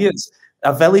simple idea. It's,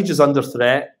 a village is under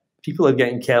threat. People are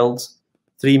getting killed.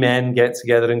 3 men get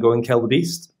together and go and kill the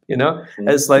beast. You know,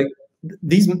 it's like,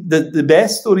 the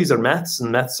best stories are myths,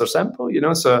 and myths are simple, you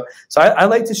know. So I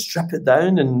like to strip it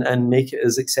down and make it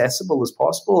as accessible as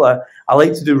possible. I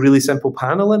like to do really simple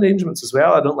panel arrangements as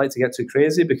well. I don't like to get too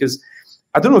crazy, because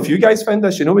I don't know if you guys find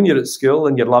this, you know, when you're at school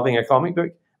and you're loving a comic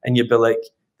book and you'd be like,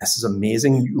 this is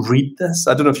amazing, read this.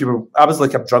 I don't know if you were, I was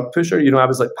like a drug pusher, you know, I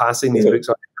was like passing these books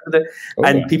on,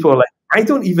 and people are like, I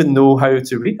don't even know how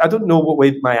to read. I don't know what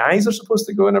way my eyes are supposed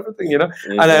to go and everything, you know.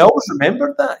 And I always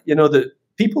remembered that, you know, that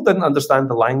people didn't understand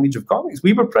the language of comics.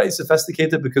 We were pretty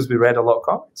sophisticated because we read a lot of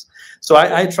comics. So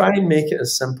I try and make it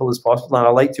as simple as possible. And I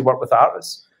like to work with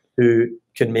artists who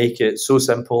can make it so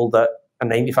simple that a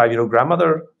 95-year-old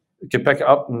grandmother could pick it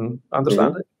up and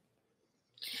understand it.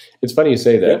 It's funny you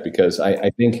say that Yeah. because I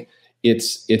think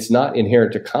it's not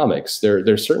inherent to comics.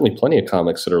 There's certainly plenty of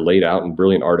comics that are laid out and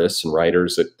brilliant artists and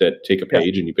writers that take a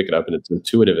page and you pick it up and it's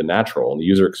intuitive and natural and the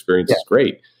user experience is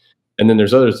great. And then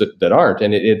there's others that aren't.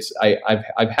 And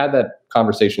I've had that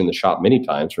conversation in the shop many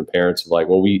times from parents of like,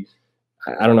 well,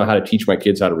 I don't know how to teach my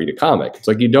kids how to read a comic. It's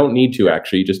like, you don't need to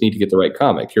actually, you just need to get the right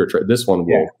comic. Here, try this one.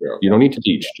 You don't need to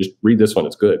teach, just read this one.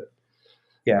 It's good.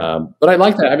 Yeah. But I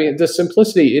like that. I mean, the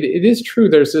simplicity, it is true.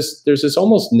 There's this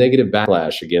almost negative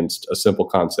backlash against a simple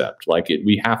concept. Like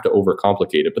we have to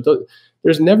overcomplicate it, but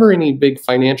there's never any big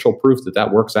financial proof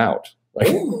that works out.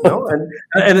 Like, no,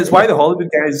 and it's why the Hollywood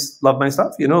guys love my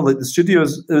stuff. You know, like the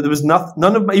studios, there was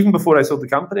none of even before I sold the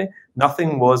company,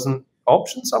 nothing wasn't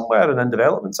option somewhere and in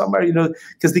development somewhere. You know,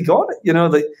 because they got it. You know,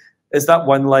 like it's that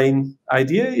one line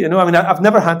idea. You know, I mean, I've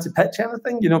never had to pitch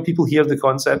anything. You know, people hear the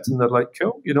concept and they're like,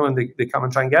 cool. You know, and they come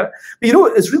and try and get it. But you know,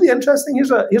 it's really interesting.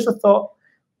 Here's a thought.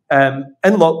 In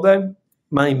lockdown,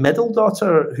 my middle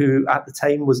daughter, who at the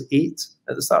time was 8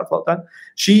 at the start of lockdown,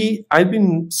 I'd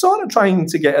been sort of trying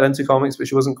to get her into comics, but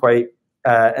she wasn't quite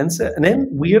into it. And then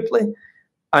weirdly,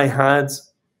 I had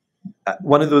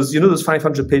one of those, you know, those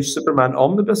 500-page Superman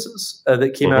omnibuses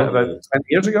that came out about 20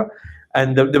 years ago.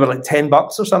 And they were like $10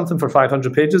 or something for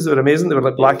 500 pages. They were amazing. They were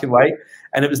like black and white.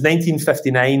 And it was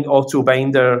 1959 auto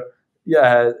binder,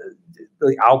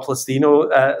 like Al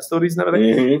Plastino stories and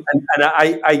everything. And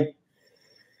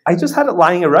I just had it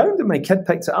lying around and my kid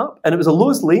picked it up. And it was a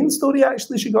Lois Lane story,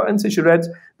 actually, she got into. She read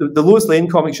the Lois Lane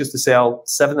comics used to sell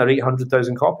 700,000 or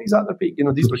 800,000 copies at their peak. You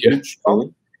know, these were huge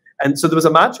comics. And so there was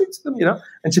a magic to them, you know.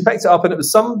 And she picked it up and it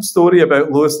was some story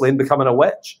about Lois Lane becoming a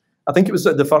witch. I think it was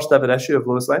the first ever issue of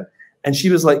Lois Lane. And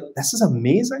she was like, this is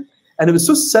amazing. And it was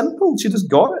so simple. She just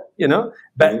got it, you know.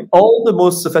 But all the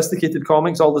most sophisticated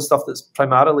comics, all the stuff that's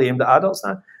primarily aimed at adults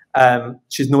now,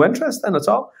 she's no interest in at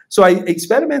all. So I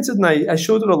experimented and I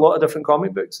showed her a lot of different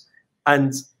comic books.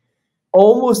 And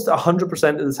almost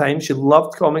 100% of the time, she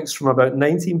loved comics from about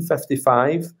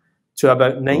 1955 to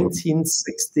about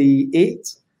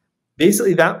 1968.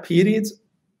 Basically, that period,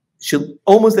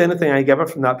 almost anything I give her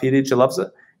from that period, she loves it.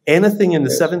 Anything in the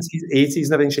 70s, 80s,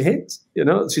 and everything she hates. You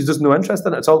know, she's just no interest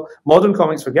in it at all. Modern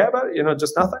comics, forget about it. You know,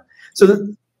 just nothing. So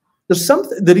there's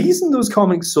something. The reason those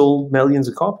comics sold millions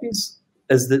of copies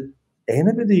is that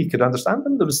anybody could understand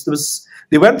them.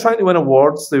 They weren't trying to win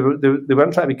awards. They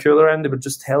weren't trying to be cooler, and they were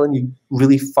just telling you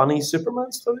really funny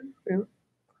Superman stories. You know?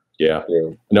 Yeah.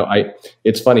 No,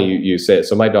 it's funny you say it.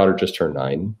 So my daughter just turned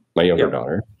 9, my younger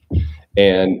daughter,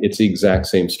 and it's the exact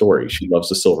same story. She loves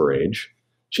the Silver Age.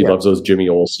 She loves those Jimmy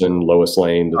Olsen, Lois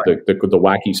Lane, the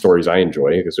wacky stories I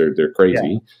enjoy because they're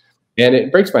crazy. Yeah. And it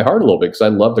breaks my heart a little bit because I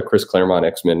love the Chris Claremont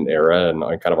X-Men era and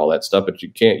kind of all that stuff. But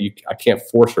I can't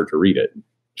force her to read it.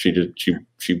 She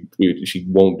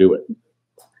won't do it.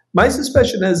 My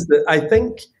suspicion is that I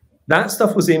think that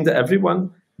stuff was aimed at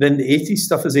everyone. Then the 80s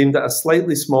stuff is aimed at a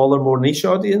slightly smaller, more niche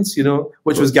audience, you know,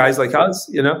 which was guys like us,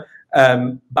 you know.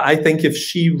 But I think if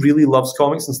she really loves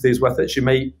comics and stays with it, she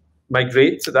might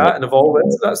migrate to that and evolve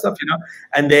into that stuff, you know.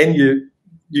 And then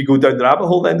you go down the rabbit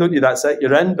hole, then don't you? That's it,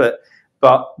 you're in. But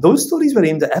those stories were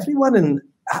aimed at everyone, and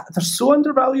they're so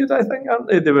undervalued, I think, aren't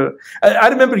they? They were. I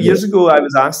remember years ago I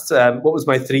was asked what was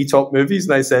my 3 top movies,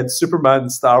 and I said Superman,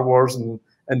 Star Wars, and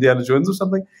Indiana Jones or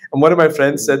something. And one of my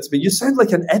friends said to me, "You sound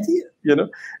like an idiot," you know.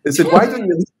 They said, "Why don't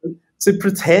you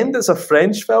pretend it's a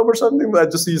French film or something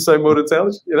just so you sound more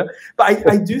intelligent," you know? But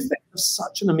I do think there's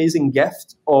such an amazing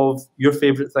gift of your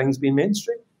favorite things being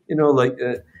mainstream. You know, like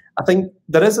I think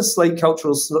there is a slight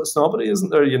cultural snobbery, isn't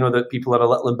there? You know, that people are a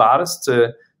little embarrassed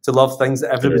to love things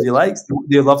that everybody likes.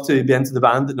 They love to be into the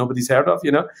band that nobody's heard of,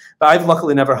 you know. But I've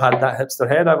luckily never had that hipster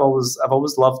head. I've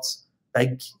always loved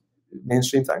big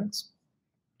mainstream things.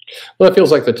 Well, it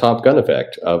feels like the Top Gun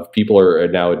effect of people are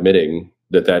now admitting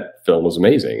that film was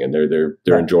amazing, and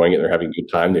they're enjoying it. They're having a good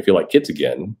time. They feel like kids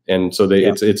again, and so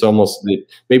it's almost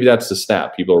maybe that's the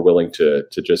snap. People are willing to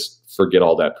just forget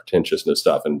all that pretentiousness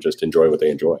stuff and just enjoy what they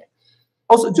enjoy.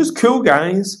 Also, just cool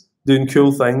guys doing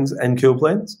cool things in cool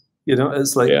planes. You know,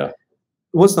 it's like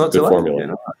what's not to like? You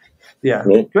know? Yeah,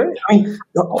 great. I mean,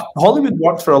 Hollywood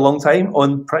worked for a long time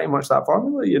on pretty much that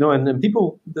formula. You know, and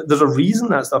people, there's a reason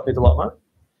that stuff made a lot of money.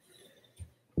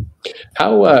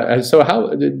 How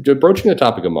broaching the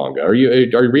topic of manga, are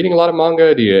you reading a lot of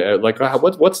manga? Do you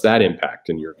what's that impact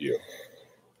in your view?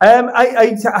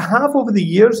 I have over the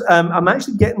years. I'm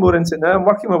actually getting more into it now. I'm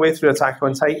working my way through Attack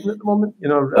on Titan at the moment. You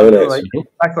know, nice.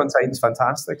 Attack on Titan's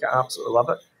fantastic. I absolutely love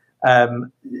it.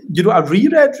 You know, I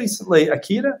reread recently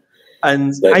Akira,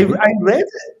 And I read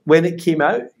it when it came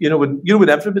out, when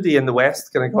everybody in the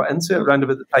West kind of got into it around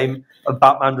about the time of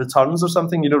Batman Returns or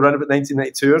something, around about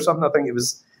 1992 or something. I think it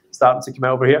was starting to come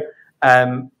out over here.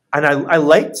 And I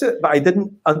liked it, but I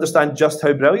didn't understand just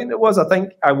how brilliant it was. I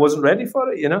think I wasn't ready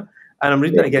for it, And I'm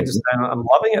reading it again just now, and I'm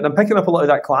loving it. And I'm picking up a lot of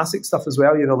that classic stuff as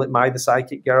well, like My the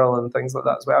Psychic Girl and things like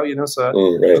that as well,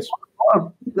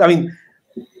 So, I mean,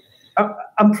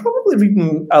 I'm probably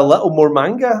reading a little more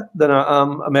manga than I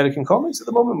am American comics at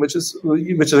the moment, which is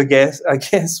I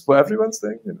guess what everyone's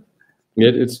doing.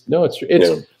 It's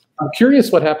I'm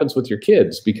curious what happens with your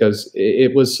kids, because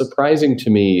it was surprising to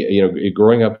me,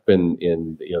 growing up in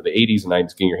the 80s and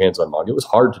 90s, getting your hands on manga, it was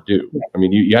hard to do. I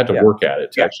mean, you had to work at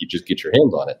it to actually just get your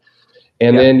hands on it,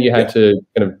 and then you had to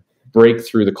kind of break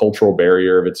through the cultural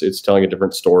barrier of it's telling a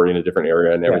different story in a different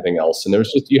area and everything else, and there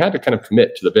was you had to kind of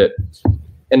commit to the bit.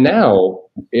 And now,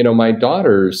 my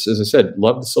daughters, as I said,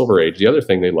 love the Silver Age. The other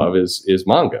thing they love is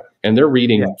manga, and they're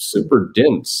reading super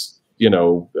dense,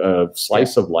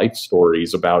 slice of life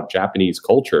stories about Japanese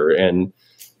culture, and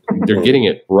they're getting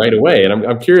it right away. And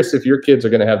I'm curious if your kids are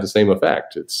going to have the same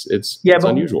effect. It's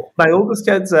unusual. My oldest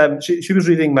kids, she was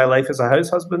reading My Life as a House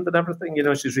Husband and everything.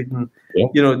 She's reading,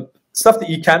 stuff that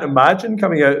you can't imagine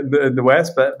coming out in the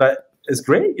West, but it's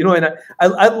great, and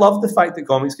I love the fact that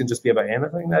comics can just be about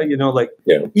anything now,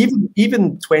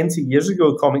 even 20 years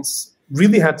ago, comics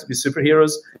really had to be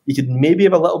superheroes. You could maybe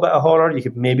have a little bit of horror, you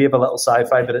could maybe have a little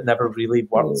sci-fi, but it never really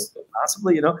works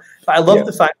massively, But I love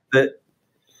the fact that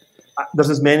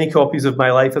there's as many copies of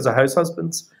My Life as a House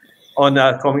Husband on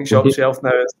a comic shop shelf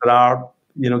now as there are,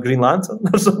 Green Lantern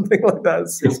or something like that.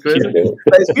 It's crazy.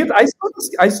 But it's weird.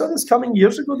 I saw this coming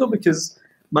years ago, though, because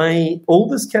my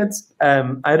oldest kids,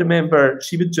 I remember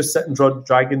she would just sit and draw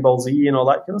Dragon Ball Z and all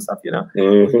that kind of stuff, And I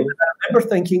remember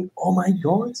thinking, oh my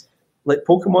God, like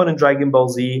Pokemon and Dragon Ball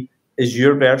Z is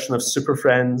your version of Super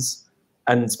Friends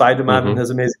and Spider-Man and his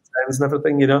amazing friends and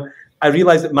everything, I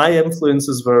realized that my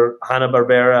influences were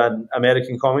Hanna-Barbera and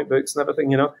American comic books and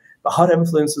everything, but her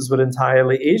influences were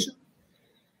entirely Asian.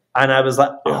 And I was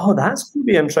like, oh, that's going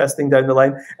to be interesting down the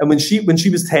line. And when she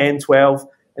was 10, 12,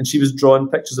 and she was drawing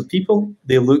pictures of people,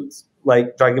 they looked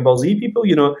like Dragon Ball Z people,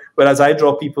 whereas I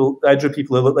drew people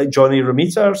who looked like Johnny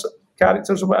Romita or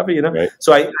characters or whatever, Right.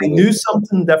 So I knew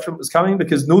something different was coming,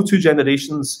 because no two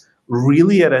generations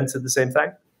really are into the same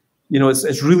thing.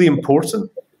 It's really important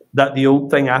that the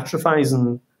old thing atrophies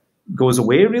and goes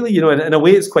away, really, and in a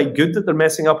way it's quite good that they're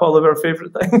messing up all of our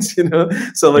favorite things,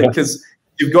 so because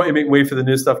you've got to make way for the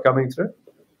new stuff coming through.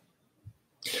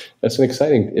 It's an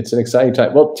exciting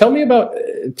time. Well, tell me about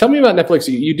Netflix.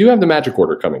 You do have the Magic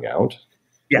Order coming out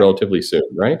relatively soon,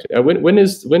 right? When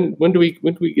do we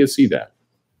get to see that?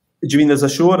 Do you mean as a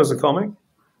show or as a comic?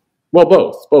 Well,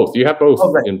 both. You have both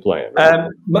in plan. Right?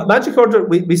 Magic Order.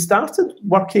 We started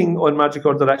working on Magic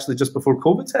Order actually just before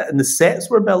COVID hit, and the sets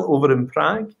were built over in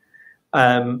Prague,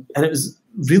 and it was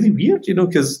really weird,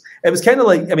 because it was kind of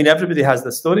like, everybody has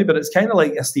this story, but it's kind of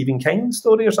like a Stephen King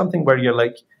story or something where you're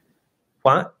like,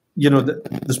 what?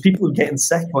 There's people who are getting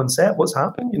sick on set. What's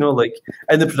happening? Like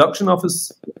in the production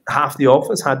office, half the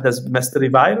office had this mystery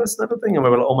virus and everything, and we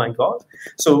were like, oh my God.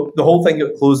 So the whole thing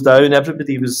got closed down.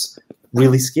 Everybody was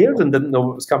really scared and didn't know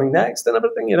what was coming next and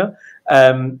everything,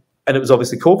 and it was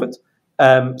obviously COVID.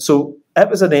 So it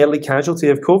was an early casualty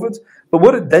of COVID. But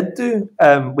what it did do,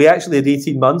 we actually had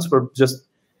 18 months where just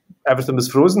everything was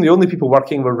frozen. The only people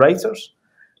working were writers.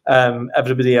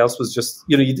 Everybody else was just,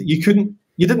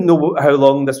 you didn't know how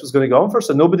long this was going to go on for,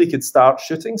 so nobody could start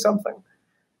shooting something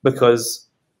because,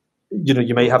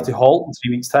 you might have to halt in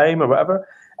 3 weeks' time or whatever.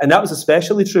 And that was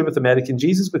especially true with American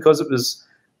Jesus because it was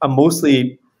a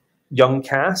mostly young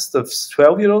cast of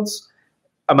 12-year-olds.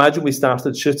 Imagine we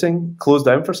started shooting, closed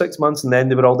down for 6 months, and then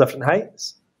they were all different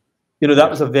heights.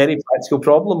 That was a very practical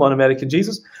problem on American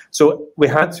Jesus. So we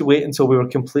had to wait until we were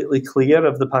completely clear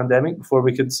of the pandemic before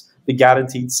we could be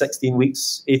guaranteed 16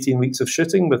 weeks, 18 weeks of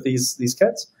shooting with these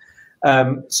kids.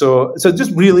 So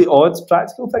just really odd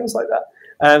practical things like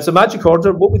that. So Magic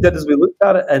Order, what we did is we looked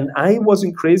at it, and I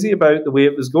wasn't crazy about the way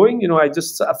it was going. I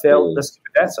just sort of felt this could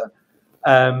be better.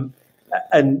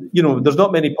 And, there's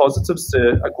not many positives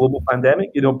to a global pandemic,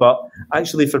 but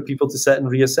actually for people to sit and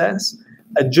reassess.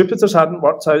 And Jupiter's hadn't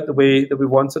worked out the way that we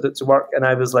wanted it to work. And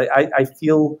I was like, I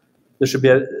feel this should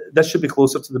be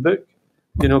closer to the book,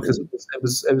 because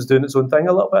it was doing its own thing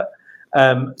a little bit.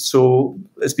 So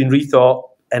it's been rethought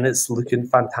and it's looking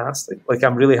fantastic. Like,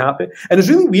 I'm really happy. And it's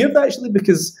really weird, actually,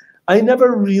 because I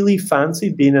never really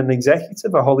fancied being an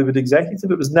executive, a Hollywood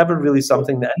executive. It was never really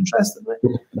something that interested me.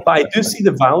 But I do see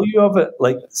the value of it,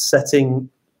 like sitting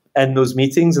in those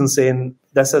meetings and saying,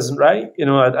 this isn't right.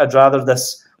 I'd rather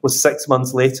this was 6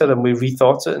 months later, and we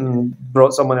rethought it and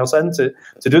brought someone else in to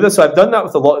do this. So I've done that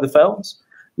with a lot of the films.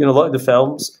 A lot of the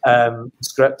films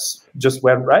scripts just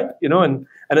weren't right, and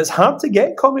it's hard to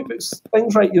get comic books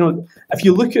things right. If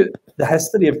you look at the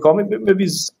history of comic book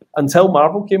movies, until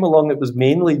Marvel came along, it was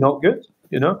mainly not good,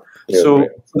 Yeah, so right.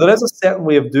 there is a certain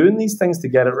way of doing these things to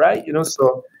get it right,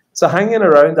 So hanging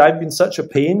around, I've been such a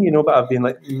pain, but I've been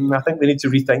like, I think we need to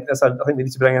rethink this. I think we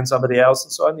need to bring in somebody else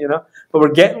and so on, But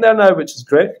we're getting there now, which is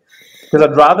great, because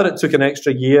I'd rather it took an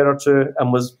extra year or two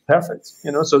and was perfect,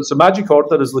 So Magic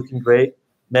Order is looking great.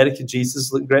 American Jesus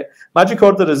is looking great. Magic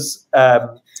Order is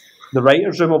the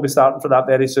writers' room will be starting for that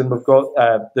very soon. We've got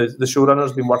the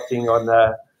showrunner's been working on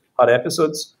our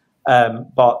episodes,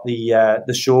 but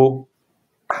the show,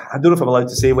 I don't know if I'm allowed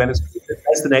to say when it's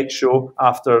the next show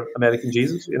after American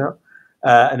Jesus,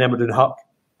 and then we're doing Huck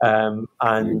and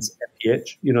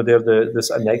MPH. They're the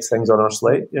sort of next things on our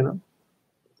slate.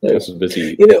 This is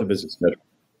busy. It's a busy schedule.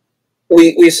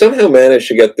 We somehow managed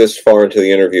to get this far into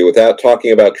the interview without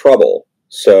talking about Trouble.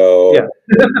 So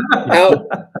how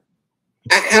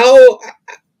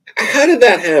did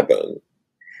that happen?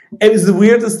 It was the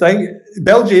weirdest thing.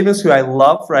 Bill Jamis, who I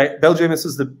love, right? Bill Jamis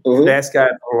is the best guy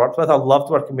I've ever worked with. I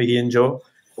loved working with he and Joe.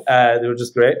 They were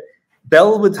just great.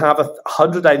 Bill would have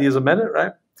 100 ideas a minute,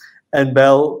 right? And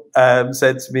Bill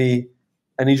said to me,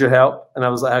 I need your help. And I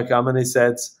was like, how come? And he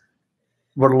said,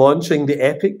 we're launching the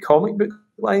Epic comic book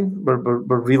line. We're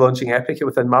relaunching Epic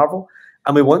within Marvel.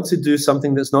 And we want to do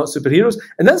something that's not superheroes.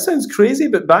 And that sounds crazy,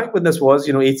 but back when this was,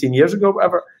 18 years ago,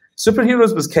 whatever,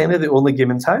 superheroes was kind of the only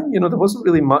game in town. There wasn't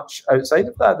really much outside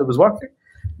of that was working.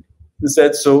 They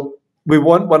said, so we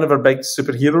want one of our big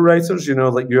superhero writers,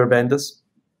 like Ura Bendis,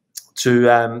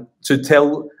 to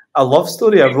tell a love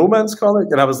story, a romance comic.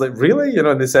 And I was like, really?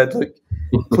 And they said, look,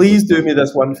 please do me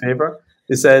this one favor.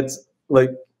 They said, like,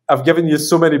 I've given you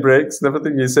so many breaks and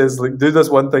everything. He says, like, do this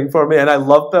one thing for me. And I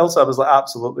love Bill, so I was like,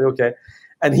 absolutely, okay.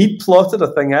 And he plotted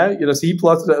a thing out, so he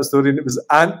plotted out a story, and it was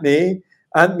Aunt May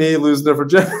losing her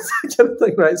virginity, kind of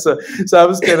thing, right? So I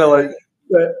was kind of like,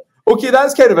 okay,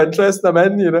 that's kind of interesting. I'm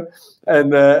in,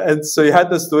 and so he had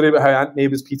this story about how Aunt May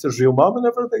was Peter's real mom and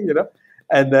everything,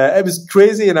 and it was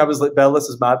crazy. And I was like, Bill, this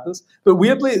is madness. But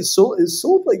weirdly, it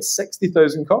sold like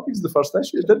 60,000 copies the first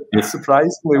issue. It did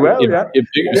surprisingly well.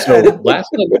 So last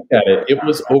time I looked at it, it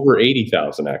was over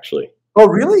 80,000 actually. Oh,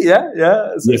 really?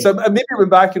 Yeah. So maybe I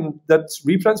went back and did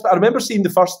reprints, but I remember seeing the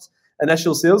first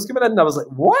initial sales coming in, and I was like,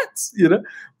 "What?"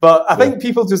 But I think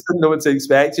people just didn't know what to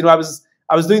expect. I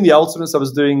was doing the Ultimates, I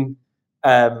was doing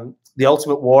the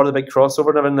Ultimate War, the big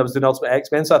crossover, and everything. I was doing Ultimate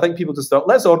X-Men, so I think people just thought,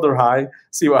 "Let's order high,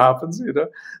 see what happens."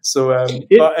 So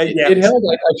it held.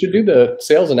 I should do the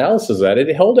sales analysis of that.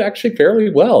 It held actually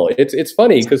fairly well. It's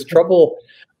funny because Trouble.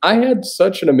 I had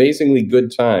such an amazingly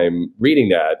good time reading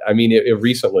that. I mean,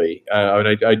 recently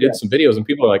I did some videos, and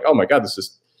people are like, "Oh my god, this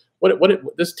is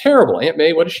this is terrible, Aunt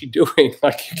May. What is she doing?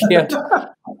 Like, you can't."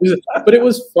 But it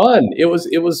was fun. It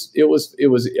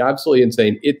was absolutely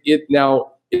insane.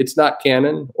 Now it's not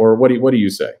canon, or what do you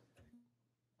say?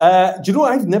 Do you know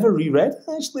I've never reread it,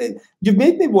 actually? You've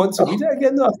made me want to read it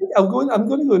again, though. I think I'm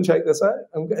going to go and check this out.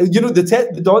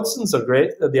 The Dodsons are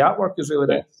great. The artwork is really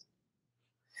nice.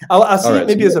 I'll see it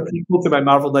maybe as a prequel to my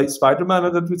Marvel Knights Spider-Man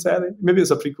I did with Terry. Maybe it's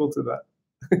a prequel to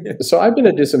that. So I've been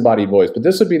a disembodied voice, but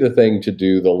this would be the thing to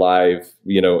do the live,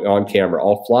 on camera.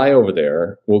 I'll fly over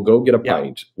there. We'll go get a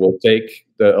pint. We'll take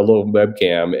a little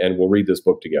webcam, and we'll read this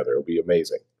book together. It'll be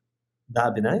amazing.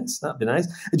 That'd be nice.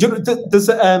 Does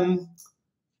it,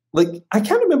 like, I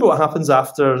can't remember what happens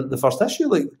after the first issue.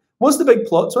 Like, what's the big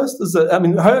plot twist? How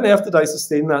on earth did I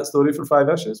sustain that story for 5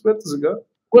 issues? Where does it go?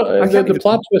 Well, the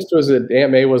plot twist was that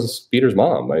Aunt May was Peter's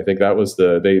mom. I think that was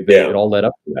it all led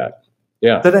up to that.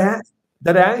 Yeah.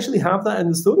 Did I actually have that in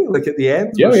the story? Like at the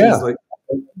end? Yeah. Like,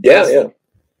 yeah.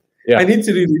 I need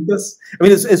to reread this. I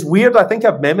mean, it's weird. I think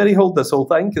I've memory hold this whole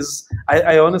thing because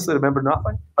I honestly remember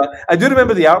nothing. But I do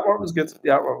remember the artwork was good. The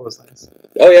artwork was nice.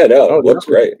 Oh yeah, it looks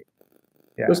great.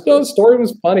 Yeah. The story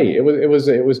was funny. It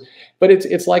was, but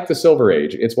it's like the Silver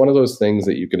Age. It's one of those things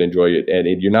that you can enjoy it,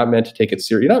 and you're not meant to take it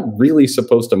serious. You're not really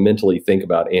supposed to mentally think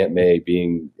about Aunt May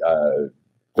being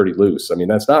pretty loose. I mean,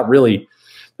 that's not really.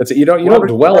 You don't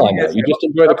dwell on that. You just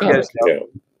enjoy the comic.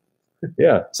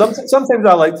 Yeah. Sometimes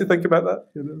I like to think about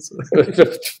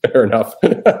that. Fair enough.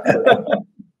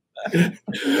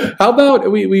 How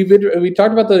about we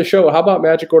talked about the show? How about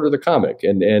Magic Order the comic?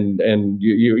 And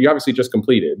you obviously just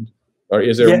completed. Or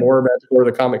is there more Magic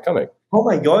Order the comic coming? Oh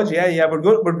my God, yeah.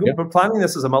 We're planning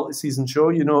this as a multi-season show,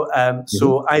 you know.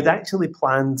 So I'd actually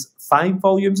planned 5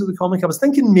 volumes of the comic. I was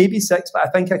thinking maybe 6, but I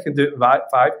think I can do it in 5.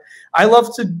 I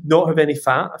love to not have any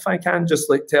fat if I can, just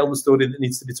like tell the story that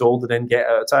needs to be told and then get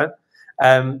out of town.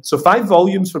 So 5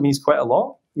 volumes for me is quite a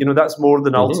lot. You know, that's more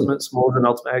than Ultimates, more than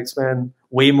Ultimate X-Men,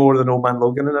 way more than Old Man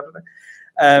Logan and everything.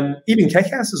 Even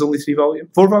Kick-Ass is only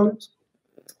 4 volumes.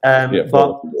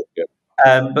 But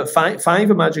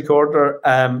 5 of Magic Order.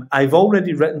 I've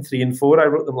already written 3 and 4. I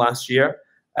wrote them last year.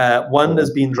 One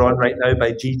is being drawn right now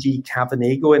by Gigi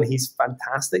Cavanego, and he's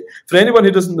fantastic. For anyone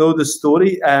who doesn't know the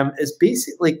story, it's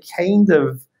basically kind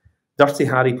of Dirty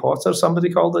Harry Potter,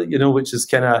 somebody called it, you know, which is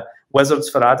kind of Wizards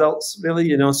for adults, really,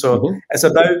 you know. So it's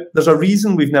about, there's a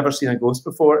reason we've never seen a ghost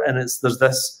before, and there's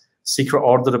this secret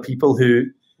order of people who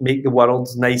make the world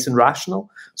nice and rational.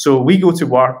 So we go to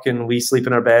work and we sleep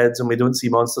in our beds and we don't see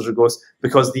monsters or ghosts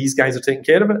because these guys are taking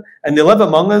care of it. And they live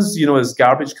among us, you know, as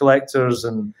garbage collectors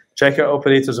and checkout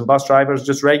operators and bus drivers,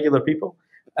 just regular people.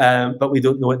 But we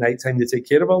don't know at night time they take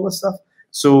care of all this stuff.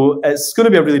 So it's going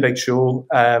to be a really big show.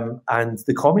 And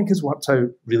the comic has worked out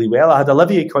really well. I had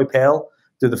Olivier Coipel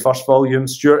do the first volume,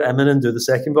 Stuart Immonen do the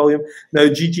second volume. Now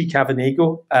Gigi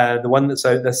Cavanego, the one that's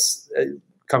out this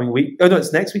coming week. Oh no,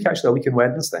 it's next week actually, a week on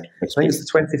Wednesday. I think it's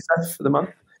the 25th of the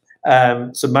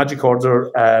month. So Magic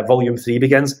Order Volume 3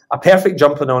 begins. A perfect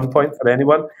jumping on point for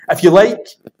anyone. If you like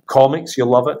comics, you'll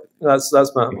love it. That's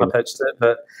my pitch to it.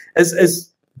 But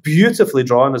it's beautifully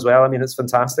drawn as well. I mean, it's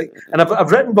fantastic. And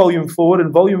I've written Volume 4,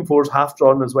 and Volume 4 is half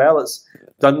drawn as well. It's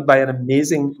done by an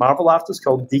amazing Marvel artist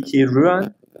called D.K.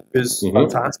 Ruan, who's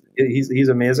fantastic. He's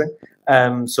amazing.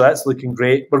 So that's looking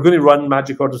great. We're going to run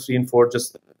Magic Order 3 and 4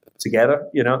 just together,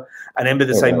 you know, and then by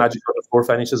the time Magic Order 4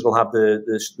 finishes, we'll have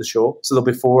the show. So there'll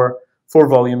be four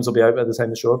volumes will be out by the time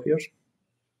the show appears.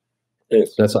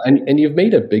 That's and you've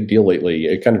made a big deal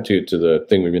lately, kind of to the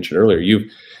thing we mentioned earlier.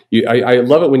 I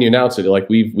love it when you announce it. Like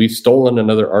we've stolen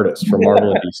another artist from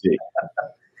Marvel and DC.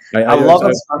 I love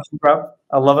a smash and grab.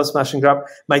 I love a smash and grab.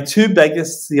 My 2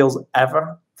 biggest sales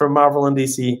ever from Marvel and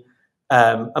DC.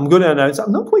 I'm going to announce it.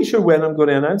 I'm not quite sure when I'm going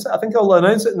to announce it. I think I'll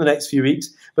announce it in the next few weeks.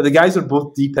 But the guys are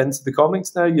both deep into the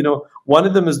comics now. You know, one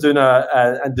of them is doing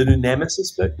the new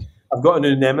Nemesis book. I've got a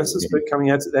new Nemesis book coming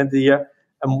out at the end of the year.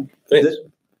 And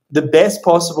the best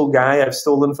possible guy I've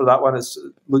stolen for that one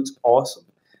looks awesome.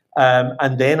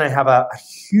 And then I have a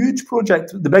huge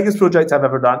project, the biggest project I've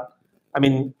ever done. I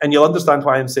mean, and you'll understand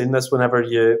why I'm saying this whenever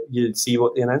you see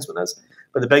what the announcement is.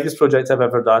 But the biggest project I've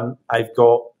ever done, I've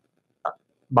got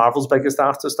Marvel's biggest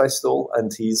artist I stole,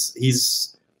 and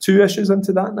he's 2 issues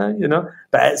into that now, you know.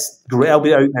 But it's great. I'll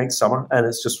be out next summer, and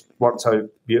it's just worked out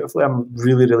beautifully. I'm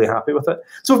really, really happy with it.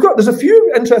 So there's a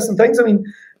few interesting things. I mean,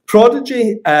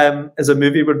 Prodigy is a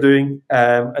movie we're doing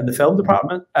in the film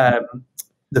department.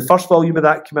 The first volume of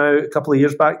that came out a couple of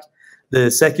years back. The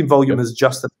second volume has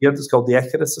just appeared. It's called The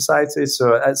Icarus Society,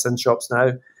 so it's in shops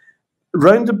now.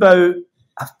 Round about,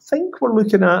 I think we're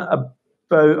looking at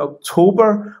about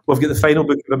October, we've got the final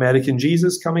book of American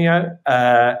Jesus coming out.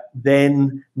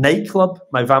 Then Nightclub,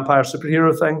 my vampire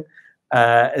superhero thing,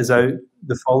 is out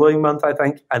the following month, I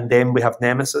think. And then we have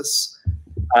Nemesis.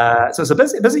 So it's a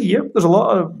busy year. There's a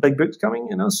lot of big books coming,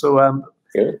 you know. So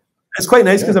it's quite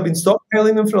nice because I've been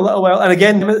stockpiling them for a little while. And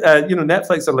again, you know,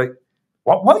 Netflix are like,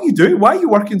 what are you doing? Why are you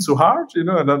working so hard? You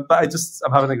know, and I'm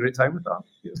having a great time with that.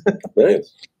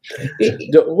 Nice.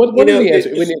 What is the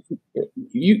answer?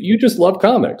 You just love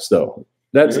comics, though.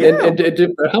 That's and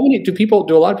how many do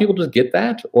a lot of people just get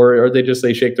that, or are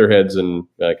they shake their heads and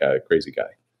like a crazy guy?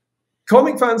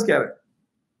 Comic fans get it.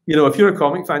 You know, if you're a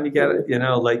comic fan, you get it. You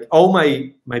know, like all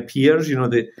my peers. You know,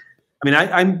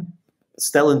 I'm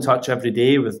still in touch every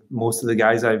day with most of the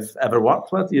guys I've ever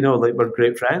worked with. You know, like we're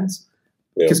great friends.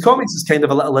 Because comics is kind of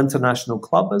a little international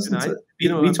club, isn't it? You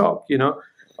know, we talk. You know,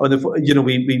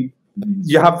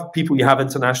 you have people you have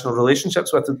international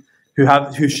relationships with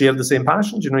who share the same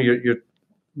passions. You know, you're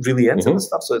really into this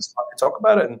stuff, so it's fun to talk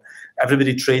about it, and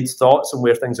everybody trades thoughts on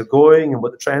where things are going and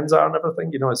what the trends are and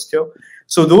everything. You know, it's cool.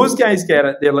 So those guys get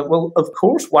it. They're like, well, of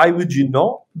course. Why would you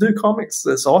not do comics?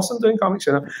 It's awesome doing comics,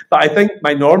 you know. But I think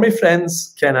my normie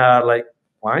friends kind of are like,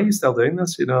 why are you still doing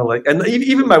this? You know, like, and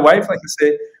even my wife, like I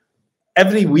say,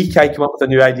 every week I come up with a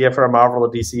new idea for a Marvel or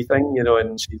DC thing, you know,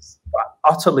 and she's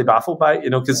utterly baffled by it, you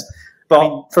know,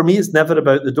 but for me, it's never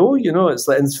about the dough, you know. It's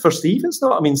like, and for Steve, it's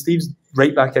not. I mean, Steve's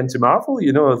right back into Marvel,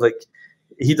 you know, like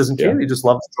he doesn't care. He just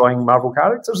loves drawing Marvel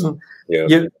characters, and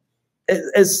you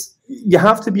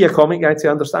have to be a comic guy to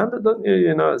understand it, don't you?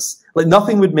 You know, it's like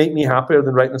nothing would make me happier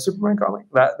than writing a Superman comic.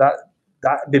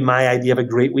 That'd be my idea of a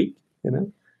great week, you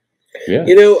know. Yeah.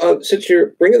 Since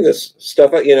you're bringing this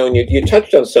stuff out, and you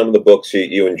touched on some of the books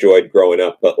you enjoyed growing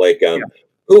up, but like,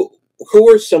 who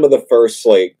were some of the first,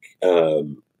 like,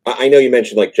 I know you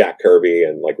mentioned like Jack Kirby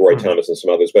and like Roy Thomas and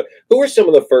some others, but who were some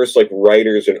of the first like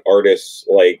writers and artists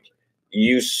like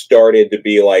you started to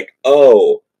be like,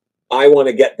 oh, I want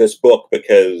to get this book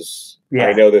because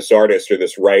I know this artist or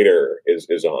this writer is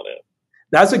on it?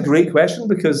 That's a great question,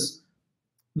 because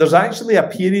there's actually a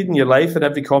period in your life, in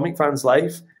every comic fan's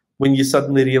life, when you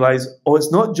suddenly realize, oh,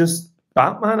 it's not just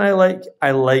Batman I like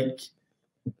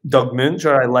Doug Moonch,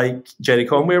 or I like Jerry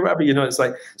Conway, or whatever. It's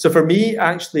like, so for me,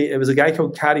 actually, it was a guy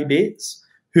called Cary Bates,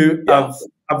 who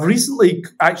I've recently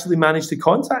actually managed to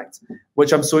contact,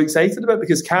 which I'm so excited about,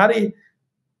 because Cary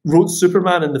wrote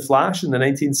Superman and The Flash in the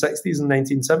 1960s and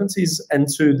 1970s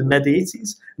into the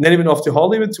mid-80s. And then he went off to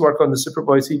Hollywood to work on the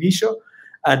Superboy TV show.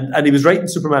 And he was writing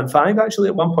Superman 5, actually,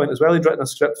 at one point as well. He'd written a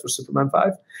script for Superman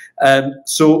 5.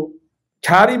 So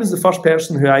Cary was the first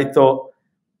person who I thought,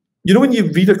 when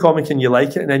you read a comic and you like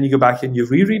it, and then you go back and you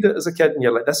reread it as a kid, and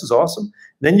you're like, this is awesome. And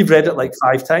then you've read it like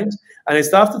 5 times. And I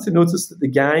started to notice that the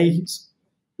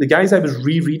guys I was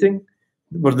rereading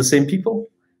were the same people.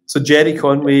 So Jerry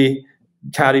Conway,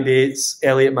 Cary Bates,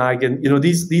 Elliot Maggin,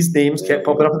 these names kept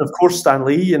popping up. And of course, Stan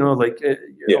Lee,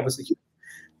 obviously.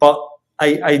 But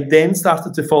I then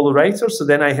started to follow writers. So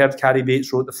then I heard Cary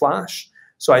Bates wrote The Flash.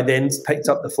 So I then picked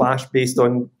up The Flash based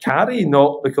on Cary,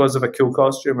 not because of a cool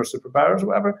costume or superpowers or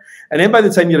whatever. And then by the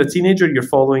time you're a teenager, you're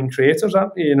following creators,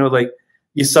 aren't you?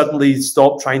 You suddenly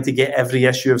stop trying to get every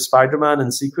issue of Spider-Man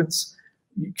in sequence,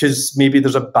 because maybe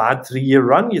there's a bad 3-year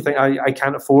run. You think, I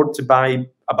can't afford to buy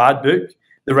a bad book.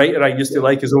 The writer I used to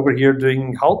like is over here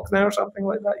doing Hulk now or something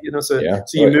like that. So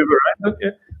you move around, don't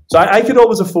you? So I could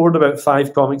always afford about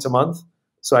 5 comics a month.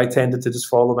 So I tended to just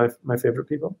follow my favorite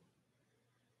people.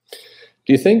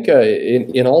 Do you think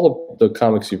in all the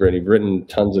comics you've written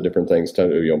tons of different things,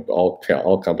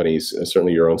 all companies,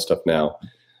 certainly your own stuff now.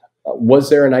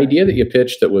 Was there an idea that you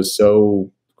pitched that was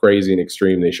so crazy and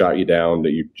extreme they shot you down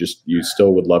that you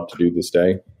still would love to do this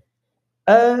day?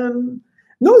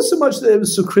 Not so much that it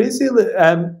was so crazy.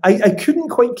 I couldn't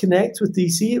quite connect with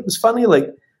DC. It was funny, like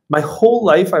my whole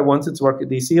life I wanted to work at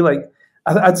DC. Like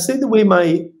I'd say the way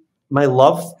my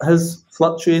love has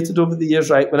fluctuated over the years,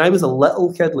 right? When I was a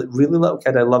little kid, like really little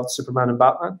kid, I loved Superman and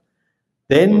Batman.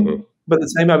 Then by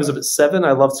the time I was about 7,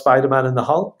 I loved Spider-Man and the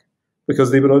Hulk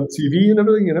because they were on TV and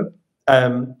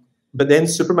everything, But then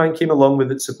Superman came along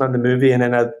with it, Superman the movie, and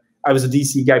then I was a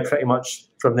DC guy pretty much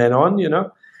from then on,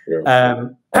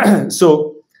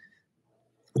 So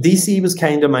DC was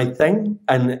kind of my thing,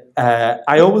 and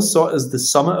I always saw it as the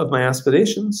summit of my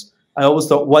aspirations. I always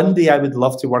thought one day I would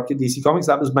love to work at DC Comics.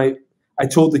 That was I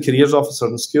told the careers officer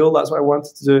in school that's what I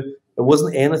wanted to do. It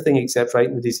wasn't anything except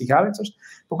writing the DC characters.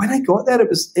 But when I got there,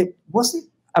 it wasn't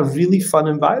a really fun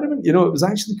environment. It was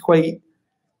actually quite,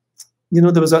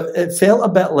 it felt a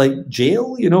bit like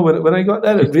jail, when I got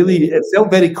there. It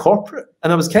felt very corporate.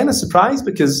 And I was kind of surprised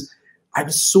because I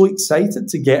was so excited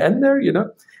to get in there,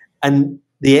 And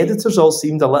the editors all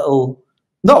seemed a little,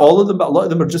 not all of them, but a lot of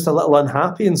them were just a little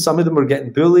unhappy, and some of them were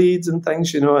getting bullied and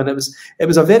things, and it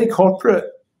was a very corporate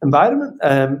environment,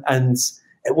 and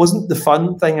it wasn't the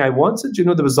fun thing I wanted.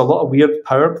 There was a lot of weird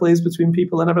power plays between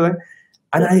people and everything,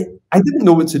 and I didn't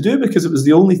know what to do because it was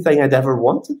the only thing I'd ever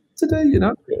wanted to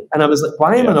do, And I was like,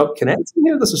 why am I not connecting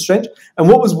here? This is strange. And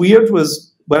what was weird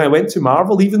was when I went to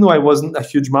Marvel, even though I wasn't a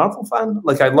huge Marvel fan,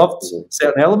 like I loved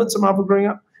certain elements of Marvel growing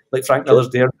up, like Frank Miller's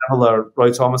Daredevil or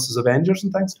Roy Thomas's Avengers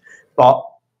and things. But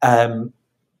when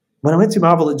I went to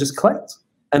Marvel, it just clicked,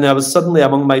 and I was suddenly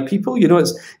among my people.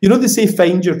 They say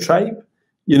find your tribe.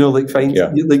 Like find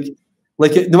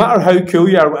no matter how cool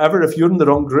you are, or whatever. If you're in the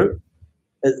wrong group,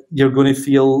 you're going to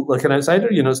feel like an outsider.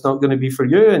 It's not going to be for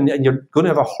you, and you're going to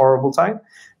have a horrible time.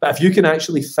 But if you can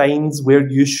actually find where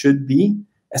you should be,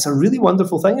 it's a really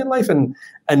wonderful thing in life. And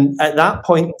at that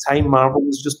point in time, Marvel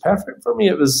was just perfect for me.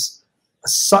 It was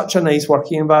such a nice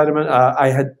working environment. I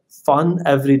had fun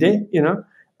every day,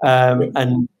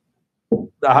 and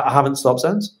I haven't stopped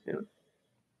since.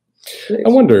 I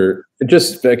wonder,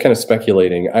 just kind of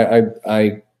speculating.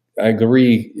 I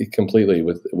agree completely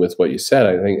with what you said.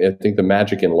 I think the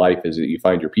magic in life is that you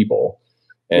find your people,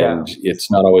 and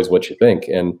it's not always what you think.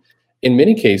 And in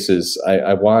many cases,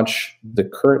 I watch the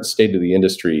current state of the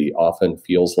industry often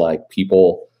feels like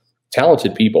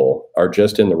talented people are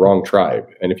just in the wrong tribe.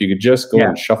 And if you could just go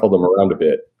and shuffle them around a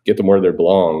bit, get them where they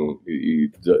belong,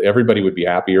 everybody would be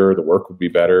happier. The work would be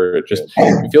better. It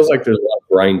feels like there's a lot of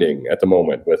grinding at the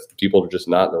moment with people just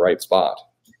not in the right spot.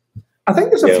 I think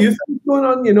there's a few things going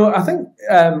on. You know, I think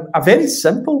a very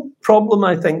simple problem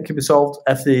I think could be solved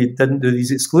if they didn't do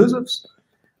these exclusives.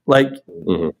 Like,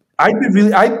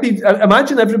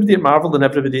 imagine everybody at Marvel and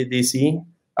everybody at DC,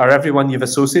 or everyone you've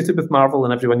associated with Marvel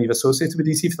and everyone you've associated with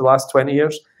DC for the last 20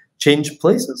 years, change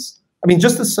places. I mean,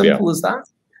 just as simple as that.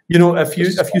 You know, if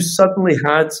you suddenly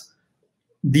had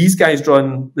these guys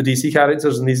drawing the DC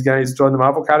characters and these guys drawing the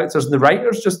Marvel characters, and the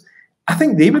writers just, I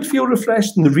think they would feel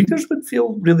refreshed and the readers would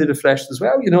feel really refreshed as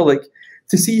well. You know, like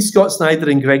to see Scott Snyder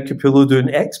and Greg Capullo doing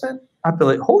X-Men, I'd be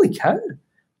like, holy cow,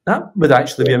 that would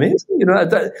actually be amazing. You know,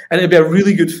 and it'd be a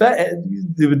really good fit.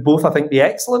 They would both, I think, be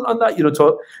excellent on that. You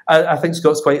know, I think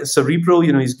Scott's quite cerebral.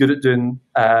 You know, he's good at doing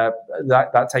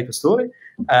that type of story.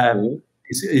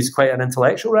 He's quite an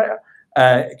intellectual writer.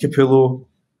 Capullo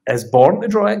is born to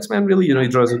draw X-Men, really. You know, he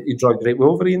draws Great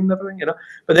Wolverine and everything, you know.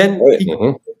 But then,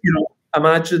 you know,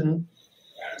 imagine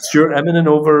Stuart Immonen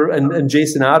over and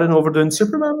Jason Aaron over doing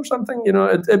Superman or something, you know.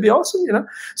 It'd be awesome, you know.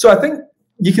 So I think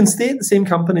you can stay at the same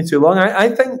company too long. I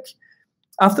think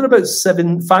after about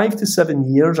 5 to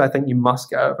 7 years, I think you must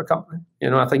get out of a company. You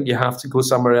know, I think you have to go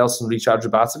somewhere else and recharge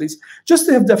your batteries, just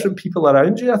to have different people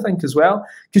around you, I think, as well.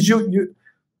 Because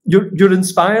you're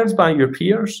inspired by your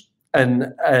peers.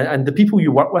 And the people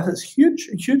you work with, it's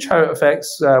huge how it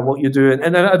affects what you do.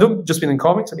 And I don't just mean in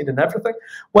comics, I mean in everything.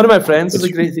 One of my friends has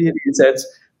a great theory. He says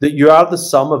that you are the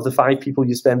sum of the 5 people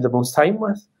you spend the most time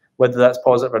with, whether that's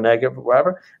positive or negative or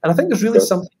whatever. And I think there's really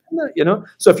something in that, you know.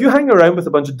 So if you hang around with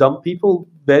a bunch of dumb people,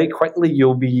 very quickly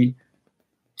you'll be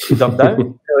dumbed down. You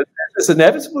know, it's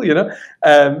inevitable, you know.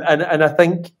 And I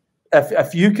think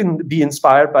if you can be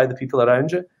inspired by the people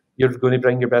around you, you're going to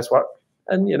bring your best work.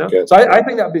 And, you know, so I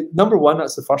think that'd be number one.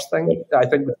 That's the first thing that I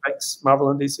think would fix Marvel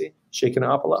and DC, shaking it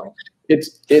up a little.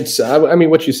 I mean,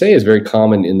 what you say is very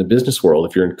common in the business world.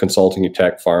 If you're in consulting,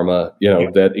 tech, pharma, you know,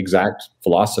 that exact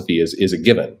philosophy is a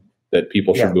given, that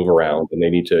people should move around and they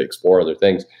need to explore other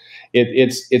things.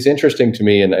 It's interesting to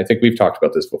me, and I think we've talked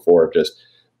about this before, just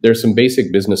there's some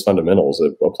basic business fundamentals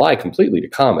that apply completely to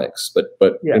comics,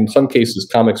 but in some cases,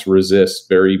 comics resist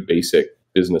very basic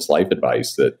business life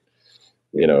advice that,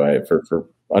 you know, for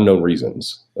unknown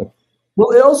reasons.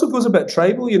 Well, it also goes a bit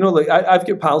tribal, you know, like I've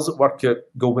got pals that work at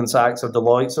Goldman Sachs or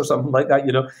Deloitte or something like that,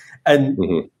 you know, and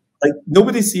like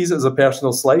nobody sees it as a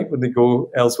personal slight when they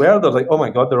go elsewhere. They're like, oh my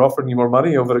God, they're offering you more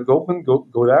money over at Goldman, go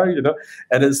there, you know.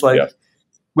 And it's like,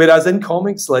 whereas in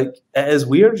comics, like it is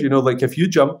weird, you know, like if you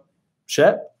jump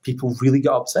ship, people really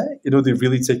get upset, you know, they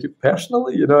really take it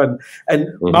personally, you know, and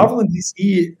Marvel and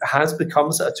DC has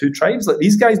become sort of two tribes. Like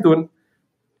these guys don't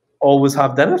always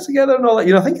have dinner together and all that.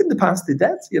 You know, I think in the past they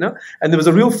did, you know, and there was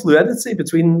a real fluidity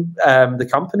between the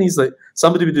companies. Like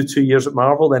somebody would do 2 years at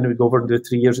Marvel, then they would go over and do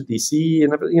 3 years at DC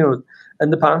and everything, you know, in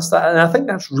the past. And I think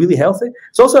that's really healthy.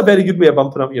 It's also a very good way of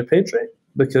bumping up your page rate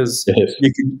because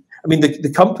you can, I mean,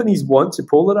 the companies want to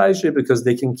polarize you because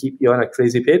they can keep you on a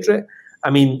crazy page rate. I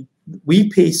mean, we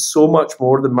pay so much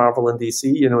more than Marvel and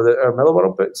DC, you know, our Millar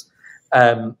books.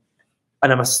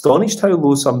 And I'm astonished how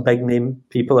low some big name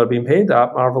people are being paid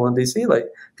at Marvel and DC. Like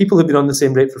people who've been on the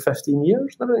same rate for 15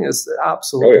 years and everything is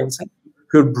absolutely insane.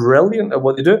 Who are brilliant at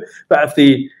what they do. But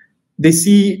if they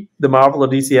see the Marvel or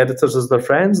DC editors as their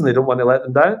friends and they don't want to let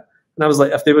them down. And I was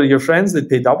like, if they were your friends, they'd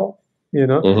pay double, you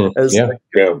know?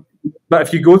 But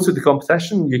if you go to the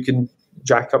competition, you can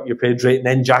jack up your page rate and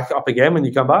then jack it up again when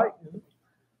you come back. You know?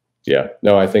 Yeah,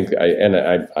 no, I think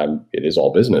it is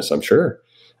all business, I'm sure.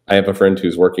 I have a friend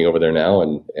who's working over there now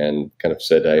and kind of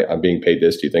said, I'm being paid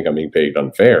this. Do you think I'm being paid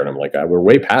unfair? And I'm like, we're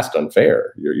way past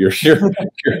unfair. You're in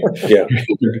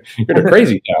a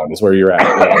crazy town is where you're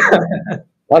at.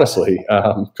 Honestly,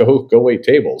 go wait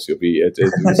tables. You'll be,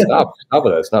 stop with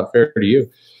that. It's not fair to you.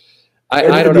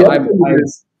 I don't know.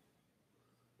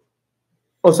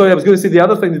 Oh, sorry, I was going to say the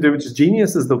other thing to do, which is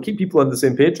genius, is they'll keep people on the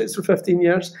same page rates for 15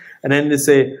 years, and then they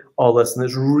say, oh, listen,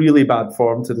 it's really bad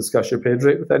form to discuss your page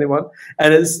rate with anyone.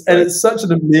 And it's such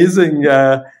an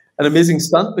amazing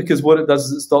stunt, because what it does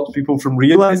is it stops people from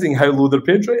realizing how low their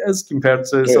page rate is compared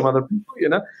to some other people, you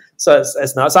know? So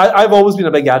it's nuts. I've always been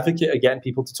a big advocate of getting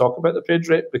people to talk about their page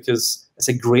rate, because it's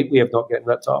a great way of not getting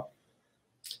ripped off.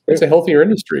 It's a healthier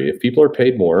industry. If people are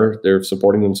paid more, they're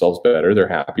supporting themselves better, they're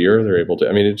happier, they're able to,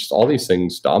 I mean, it's just all these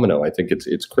things domino. I think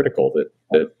it's critical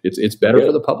that it's better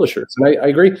for the publishers. And I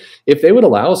agree. If they would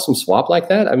allow some swap like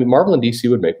that, I mean, Marvel and DC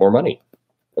would make more money.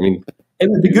 I mean, it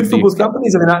would be good for both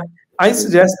companies. I mean, I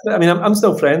suggest, I mean, I'm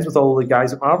still friends with all the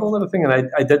guys at Marvel and everything. And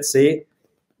I did say,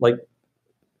 like,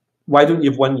 why don't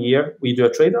you have 1 year where you do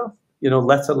a trade-off? You know,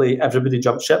 literally everybody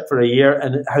jumped ship for a year,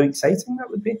 and how exciting that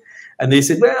would be. And they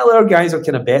said, well, our guys are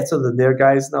kind of better than their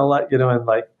guys and all that, you know, and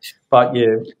like, but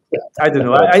yeah, I don't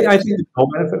know. I think there's no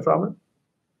benefit from it.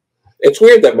 It's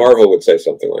weird that Marvel would say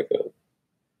something like that.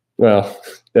 Well,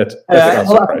 that's not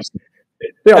surprising.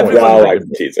 I'm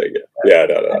teasing it. Yeah,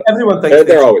 no. Everyone thinks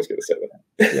they're always going to say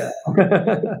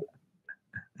that.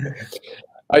 Yeah.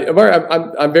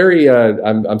 I'm very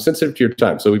I'm sensitive to your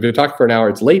time. So we've been talking for an hour.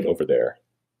 It's late over there.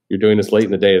 You're doing this late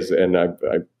in the day,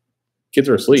 and kids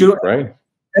are asleep, right?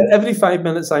 Every 5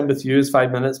 minutes I'm with you is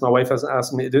 5 minutes. My wife hasn't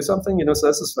asked me to do something, you know, so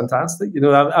this is fantastic. You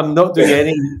know, I'm not doing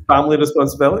any family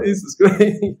responsibilities. It's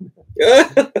great.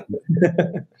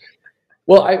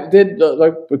 Well, I did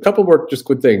like a couple more just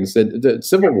quick things. The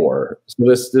Civil War. So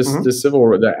this Civil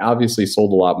War that obviously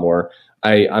sold a lot more.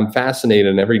 I'm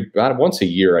fascinated, and about once a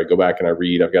year I go back and I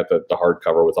read. I've got the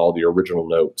hardcover with all the original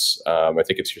notes. I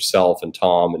think it's yourself and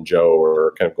Tom and Joe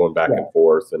are kind of going back and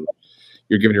forth, and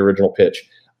you're giving your original pitch.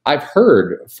 I've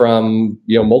heard from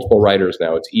multiple writers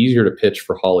now it's easier to pitch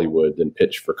for Hollywood than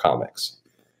pitch for comics.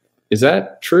 Is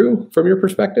that true from your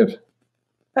perspective?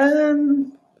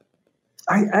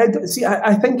 I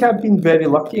think I've been very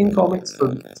lucky in comics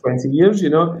for 20 years, you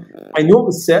know. I know it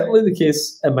was certainly the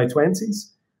case in my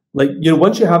 20s. Like, you know,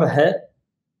 once you have a hit,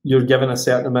 you're given a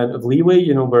certain amount of leeway,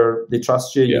 you know, where they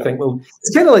trust you. You think, well,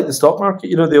 it's kind of like the stock market,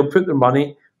 you know, they'll put their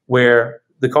money where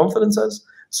the confidence is.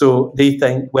 So they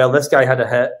think, well, this guy had a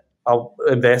hit, I'll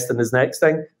invest in his next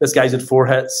thing. This guy's had 4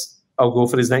 hits, I'll go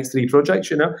for his next 3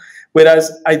 projects, you know.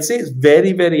 Whereas I'd say it's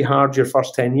very, very hard your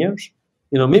first 10 years.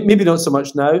 You know, maybe not so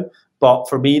much now, but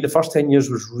for me, the first 10 years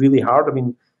was really hard. I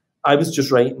mean, I was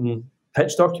just writing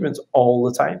pitch documents all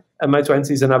the time in my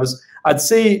 20s. And I'd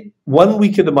say 1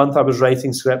 week of the month I was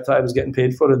writing script that I was getting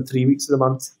paid for, and 3 weeks of the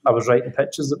month I was writing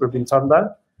pitches that were being turned down.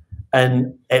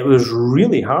 And it was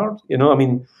really hard, you know. I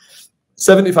mean,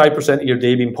 75% of your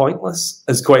day being pointless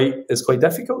is quite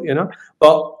difficult, you know.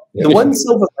 But the one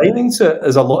silver lining to it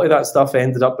is a lot of that stuff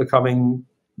ended up becoming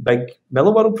big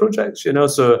Millar projects, you know.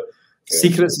 So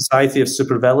Secret Society of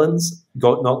Supervillains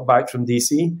got knocked back from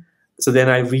DC. So then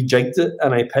I rejigged it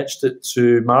and I pitched it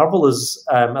to Marvel as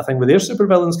a thing with their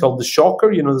supervillains called the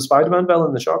Shocker, you know, the Spider-Man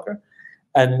villain, the Shocker.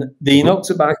 And they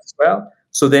knocked it back as well.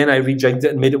 So then I rejigged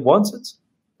it and made it Wanted.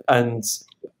 And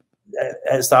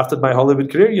it started my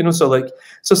Hollywood career, you know. So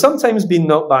sometimes being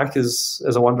knocked back is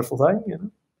a wonderful thing, you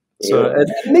know. So it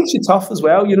makes you tough as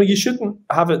well. You know, you shouldn't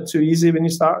have it too easy when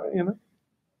you start, you know.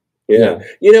 Yeah.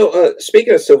 You know,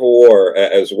 speaking of Civil War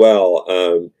as well,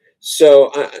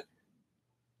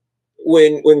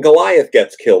 when Goliath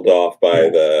gets killed off by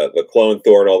the clone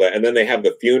Thor and all that, and then they have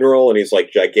the funeral and he's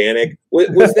like gigantic,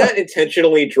 was that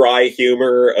intentionally dry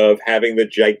humor of having the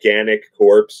gigantic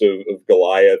corpse of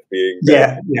Goliath being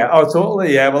dead? Oh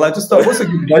totally, well, I just thought, what's a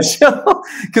good visual?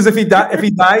 Because if he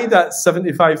died at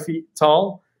 75 feet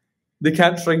tall, they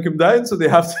can't shrink him down, so they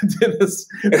have to do this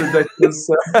ridiculous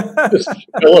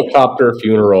helicopter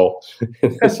funeral.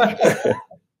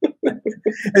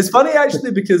 It's funny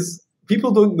actually, because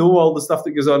people don't know all the stuff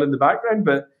that goes on in the background,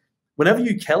 but whenever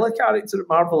you kill a character at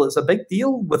Marvel, it's a big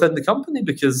deal within the company,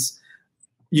 because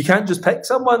you can't just pick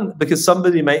someone, because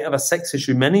somebody might have a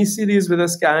 6-issue miniseries with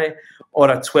this guy, or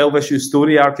a 12-issue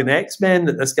story arc in X-Men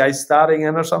that this guy's starring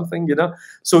in or something, you know.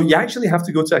 So you actually have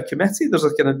to go to a committee. There's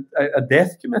a kind of a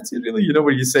death committee, really, you know,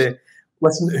 where you say,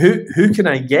 listen, who can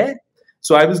I get?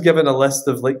 So I was given a list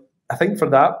of, like, I think for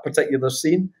that particular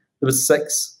scene, there was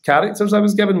 6 characters I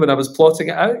was given when I was plotting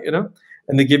it out, you know,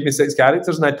 and they gave me 6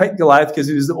 characters, and I picked Goliath because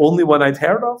he was the only one I'd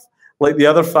heard of. Like the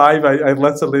other 5, I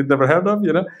literally had never heard of,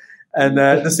 you know. And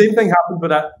the same thing happened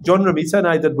when John Romita and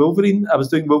I did Wolverine. I was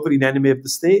doing Wolverine Enemy of the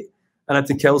State, and I had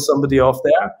to kill somebody off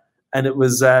there, and it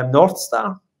was North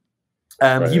Star.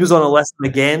 He was on a list, and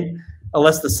again, a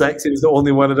list of 6. He was the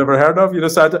only one I'd ever heard of, you know.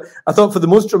 So I thought for the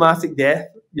most dramatic death,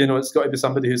 you know, it's got to be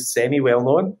somebody who's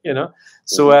semi-well-known, you know.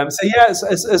 So,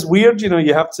 it's weird, you know.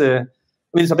 You have to.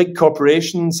 I mean, it's a big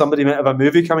corporation. Somebody might have a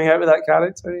movie coming out with that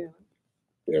character. You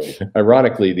know?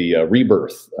 Ironically, the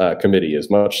Rebirth committee is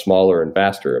much smaller and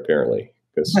faster, apparently.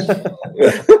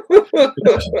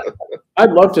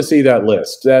 I'd love to see that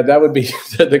list. That would be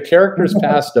the characters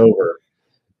passed over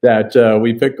that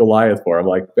we picked Goliath for. I'm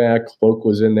like, Cloak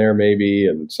was in there maybe,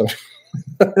 and some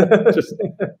just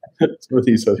some of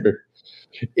these other.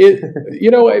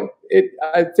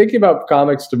 I thinking about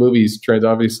comics to movies trends.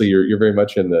 Obviously, you're very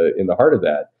much in the heart of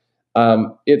that.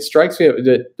 It strikes me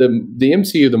that the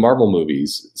MCU, the Marvel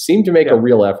movies, seem to make a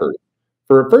real effort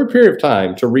for a period of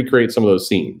time to recreate some of those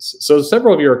scenes. So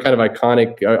several of you are kind of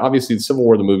iconic. Obviously, the Civil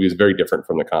War, the movie, is very different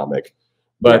from the comic,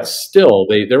 but still,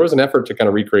 there was an effort to kind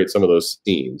of recreate some of those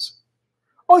scenes.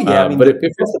 Oh yeah, I mean, but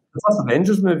the first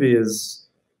Avengers movie is,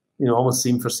 you know, almost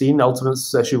scene for scene.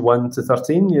 Ultimates issue 1 to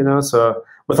 13, you know, so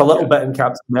with a little bit in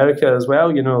Captain America as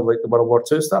well, you know, like the World War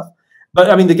II stuff. But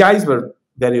I mean, the guys were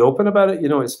very open about it. You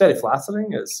know, it's very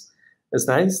flattering. It's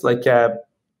nice. Like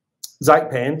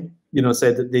Zach Penn, you know,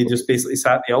 said that they just basically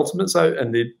sat the Ultimates out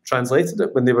and they translated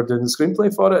it when they were doing the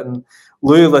screenplay for it. And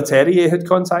Louis Leterrier had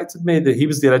contacted me that he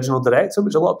was the original director,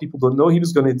 which a lot of people don't know. He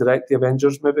was going to direct the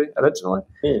Avengers movie originally.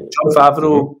 Jon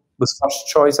Favreau was first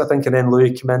choice, I think, and then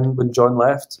Louis came in when John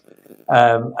left.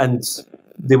 And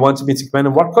they wanted me to come in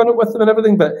and work on it with them and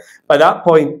everything. But by that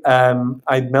point, I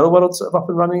had Millarworld sort of up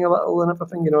and running a little and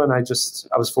everything, you know, and I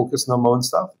was focusing on my own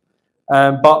stuff.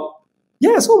 But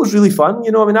yeah, it's always really fun,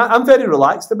 you know. I mean, I'm very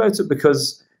relaxed about it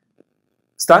because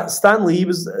Stan Lee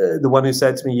was the one who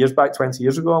said to me years back, 20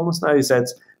 years ago almost now, he said,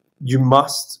 you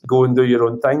must go and do your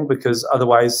own thing because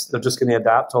otherwise they're just going to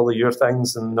adapt all of your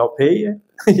things and not pay you,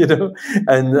 you know.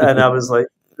 And I was like,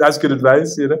 that's good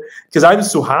advice, you know, because I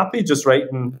was so happy just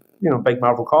writing, you know, big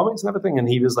Marvel comics and everything. And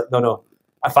he was like, no,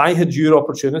 if I had your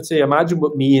opportunity, imagine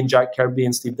what me and Jack Kirby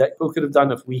and Steve Ditko could have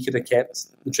done if we could have kept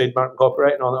the trademark and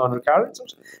copyright on our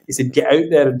characters. He said, get out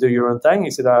there and do your own thing. He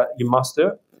said, you must do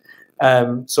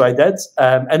it. So I did.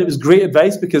 And it was great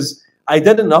advice because I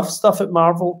did enough stuff at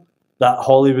Marvel that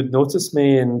Hollywood noticed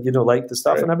me and, you know, liked the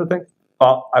stuff and everything.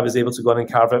 But I was able to go on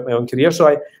and carve out my own career.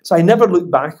 So I never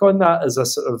look back on that as a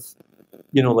sort of,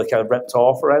 you know, like I ripped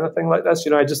off or anything like this.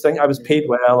 You know, I just think I was paid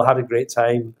well, I had a great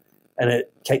time, and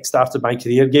it kick-started my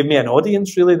career, gave me an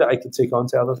audience, really, that I could take on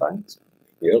to other things.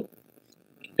 Yep.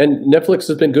 And Netflix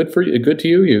has been good to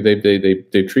you.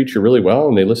 They treat you really well,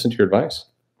 and they listen to your advice.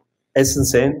 It's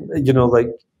insane. You know, like,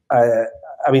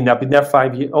 I mean, I've been there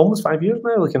almost 5 years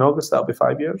now. Like in August, that'll be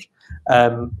 5 years.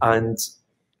 And,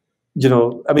 you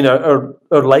know, I mean, our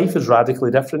life is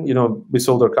radically different. You know, we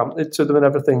sold our company to them and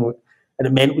everything, and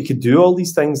it meant we could do all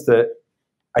these things that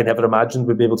I never imagined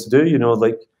we'd be able to do, you know,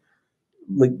 like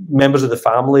members of the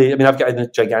family. I mean, I've got a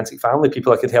gigantic family,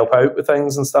 people I could help out with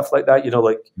things and stuff like that, you know,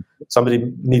 like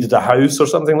somebody needed a house or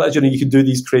something like that, you know, you could do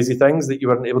these crazy things that you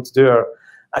weren't able to do, or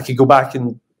I could go back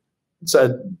and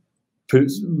sort of put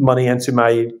money into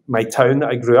my town that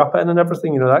I grew up in and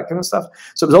everything, you know, that kind of stuff.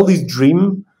 So it was all these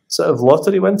dream sort of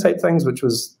lottery win type things, which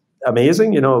was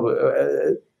amazing, you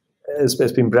know. It's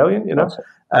been brilliant, you know.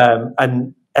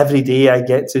 And every day I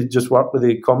get to just work with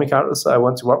the comic artists that I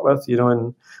want to work with, you know,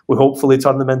 and we hopefully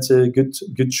turn them into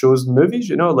good shows and movies,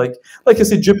 you know. Like I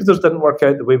said, Jupiter's didn't work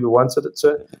out the way we wanted it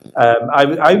to.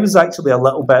 I was actually a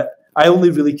little bit, I only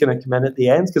really kind of come in at the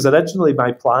end because originally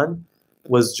my plan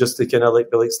was just to kind of like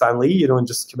be like Stan Lee, you know, and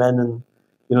just come in and,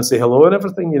 you know, say hello and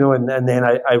everything, you know, and then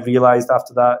I realized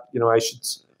after that, you know, I should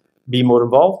be more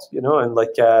involved, you know, and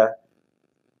like,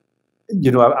 you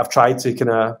know, I've tried to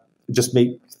kind of just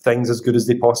make things as good as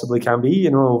they possibly can be, you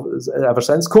know, ever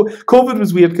since. COVID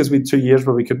was weird because we had 2 years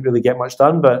where we couldn't really get much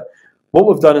done, but what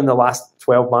we've done in the last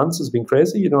 12 months has been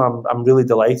crazy. You know, I'm really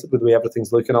delighted with the way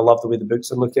everything's looking. I love the way the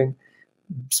books are looking.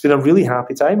 It's been a really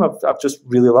happy time. I've just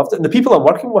really loved it. And the people I'm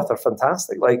working with are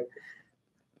fantastic. Like,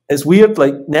 it's weird,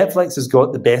 like Netflix has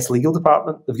got the best legal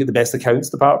department, they've got the best accounts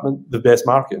department, the best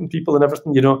marketing people and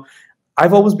everything, you know.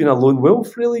 I've always been a lone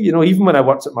wolf, really. You know, even when I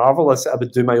worked at Marvel, I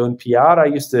would do my own PR. I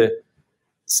used to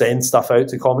send stuff out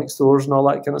to comic stores and all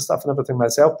that kind of stuff and everything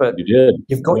myself. But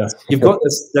you've got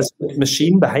this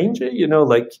machine behind you. You know,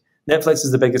 like Netflix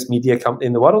is the biggest media company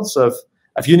in the world. So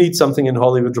if you need something in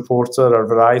Hollywood Reporter or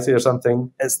Variety or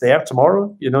something, it's there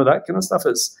tomorrow. You know, that kind of stuff.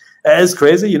 It is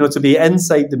crazy. You know, to be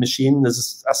inside the machine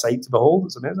is a sight to behold.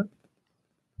 It's amazing.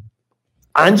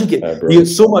 And you get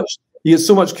so much. You get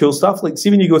so much cool stuff. Like, see,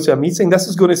 when you go to a meeting, this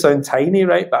is going to sound tiny,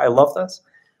 right? But I love this.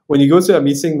 When you go to a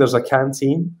meeting, there's a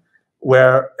canteen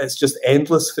where it's just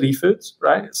endless free foods,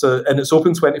 right? So, and it's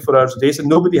open 24 hours a day, so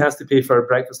nobody has to pay for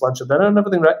breakfast, lunch, or dinner and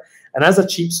everything, right? And as a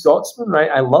cheap Scotsman, right,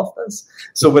 I love this.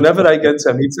 So whenever I get into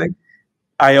a meeting,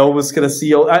 I always kind of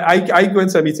see, I go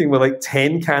into a meeting with like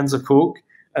 10 cans of Coke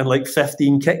and like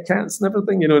 15 Kit Kats and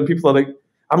everything, you know, and people are like,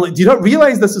 I'm like, do you not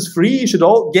realize this is free? You should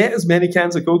all get as many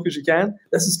cans of Coke as you can.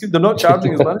 This is good. They're not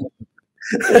charging as money.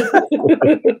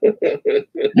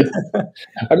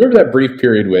 I remember that brief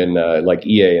period when like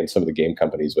EA and some of the game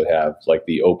companies would have like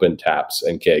the open taps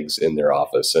and kegs in their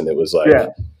office. And it was like,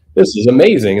 this is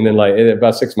amazing. And then like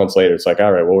about 6 months later, it's like,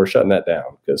 all right, well, we're shutting that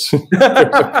down because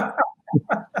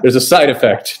there's a side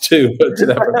effect to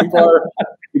that.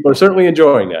 People are certainly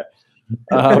enjoying that.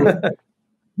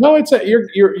 No, it's so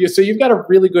you've got a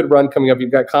really good run coming up.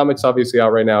 You've got comics obviously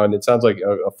out right now, and it sounds like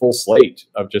a full slate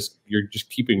of you're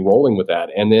just keeping rolling with that.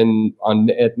 And then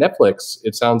at Netflix,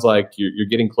 it sounds like you're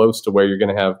getting close to where you're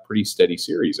going to have pretty steady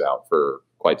series out for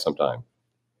quite some time.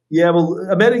 Yeah, well,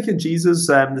 American Jesus,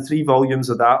 the 3 volumes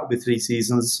of that will be 3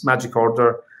 seasons. Magic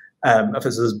Order, if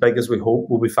it's as big as we hope,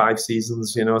 will be 5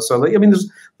 seasons. You know, so like, I mean, there's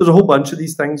a whole bunch of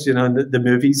these things. You know, and the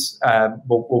movies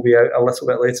will be out a little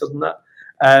bit later than that.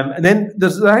 And then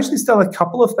there's actually still a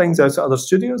couple of things out at other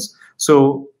studios.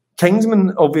 So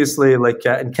Kingsman, obviously, like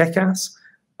in Kick-Ass,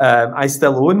 I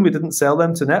still own. We didn't sell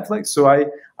them to Netflix, so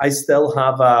I still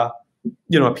have a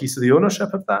piece of the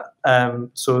ownership of that.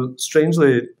 So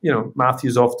strangely,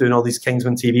 Matthew's off doing all these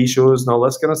Kingsman TV shows and all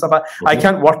this kind of stuff. I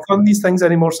can't work on these things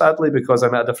anymore, sadly, because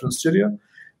I'm at a different studio.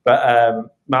 But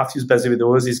Matthew's busy with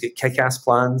those. He's got Kick-Ass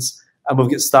plans. And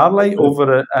we've got Starlight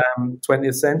over at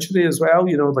 20th Century as well,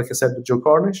 like I said, with Joe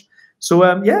Cornish. So,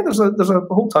 there's a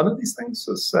whole ton of these things.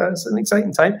 So it's an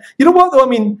exciting time. You know what, though? I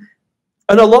mean,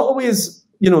 in a lot of ways,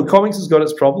 comics has got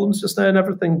its problems just now and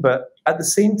everything. But at the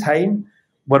same time,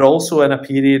 we're also in a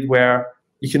period where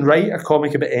you can write a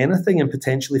comic about anything and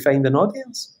potentially find an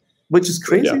audience, which is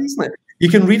crazy, isn't it? You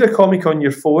can read a comic on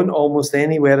your phone almost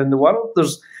anywhere in the world.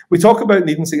 We talk about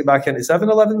needing to get back into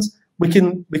 7-Elevens. We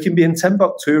can be in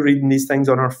Timbuktu reading these things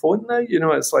on our phone now.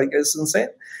 It's insane.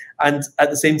 And at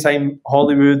the same time,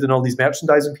 Hollywood and all these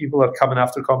merchandising people are coming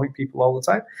after comic people all the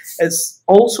time. It's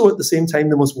also at the same time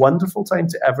the most wonderful time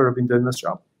to ever have been doing this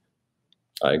job.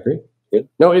 I agree.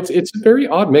 No, it's a very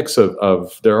odd mix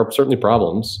of there are certainly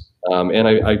problems. And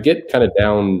I get kind of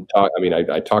down.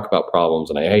 I talk about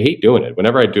problems, and I hate doing it.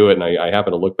 Whenever I do it, and I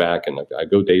happen to look back, and I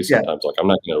go days sometimes. Like I'm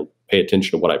not going to pay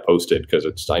attention to what I posted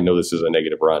because I know this is a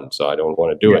negative run, so I don't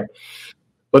want to do it.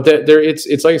 But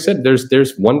it's like I said.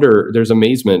 There's wonder, there's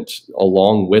amazement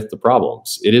along with the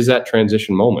problems. It is that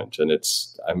transition moment, and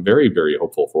I'm very, very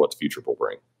hopeful for what the future will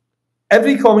bring.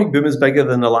 Every comic boom is bigger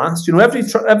than the last.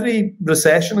 Every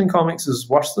recession in comics is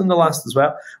worse than the last as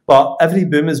well. But every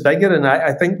boom is bigger, and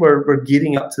I think we're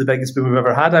gearing up to the biggest boom we've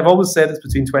ever had. I've always said it's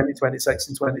between 2026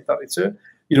 and 2032.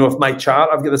 If my chart,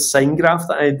 I've got a sign graph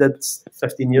that I did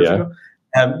 15 years ago.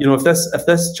 If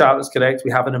this chart is correct,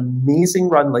 we have an amazing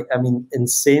run,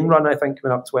 insane run. I think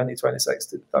coming up 2026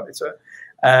 to 32.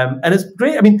 And it's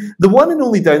great. I mean, the one and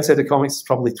only downside of comics is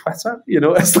probably Twitter.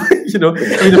 It's like,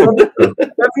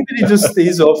 everybody just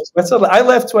stays off Twitter. Like, I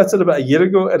left Twitter about a year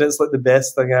ago, and it's like the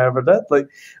best thing I ever did. Like,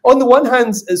 on the one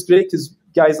hand, it's great because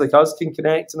guys like us can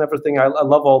connect and everything. I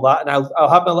love all that, and I'll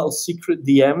have my little secret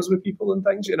DMs with people and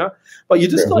things, But you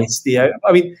just got to stay out.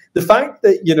 I mean, the fact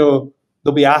that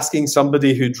they'll be asking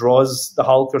somebody who draws the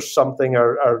Hulk or something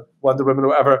or Wonder Woman or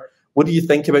whatever, what do you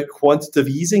think about quantitative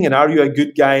easing, and are you a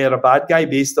good guy or a bad guy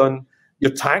based on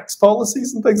your tax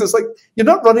policies and things? It's like, you're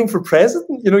not running for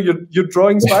president. You're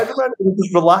drawing Spider-Man.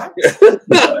 Just relax.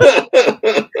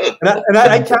 and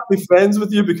I can't be friends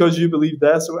with you because you believe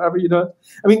this or whatever.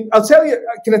 I mean, I'll tell you.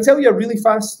 Can I tell you a really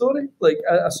fast story? Like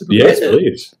a super. Yes,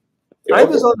 please. I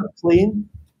was on a plane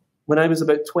when I was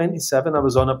about 27. I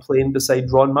was on a plane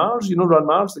beside Ron Mars. Ron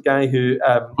Mars, the guy who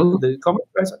the comic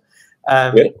writer.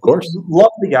 Of course.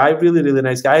 Lovely guy, really, really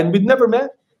nice guy. And we'd never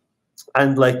met.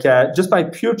 And just by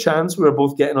pure chance, we were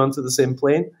both getting onto the same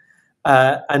plane.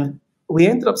 And we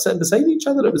ended up sitting beside each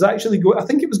other. It was actually I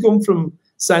think it was going from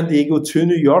San Diego to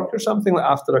New York or something like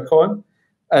after a con.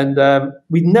 And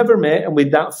we'd never met, and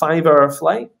we'd that 5-hour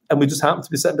flight, and we just happened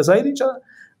to be sitting beside each other.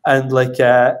 And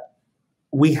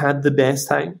we had the best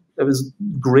time. It was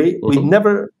great.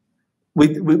 Mm-hmm. We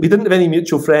didn't have any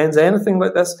mutual friends, anything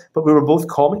like this, but we were both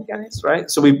comic guys, right?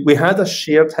 So we had a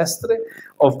shared history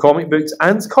of comic books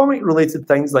and comic-related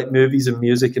things like movies and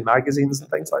music and magazines and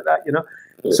things like that,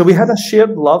 So we had a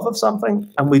shared love of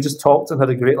something, and we just talked and had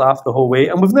a great laugh the whole way.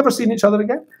 And we've never seen each other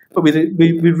again, but we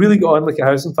really got on like a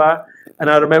house on fire. And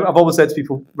I remember, I've always said to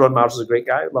people, Ron Mars is a great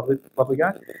guy, lovely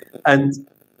guy. And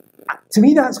to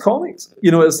me, that's comics.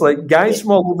 It's like guys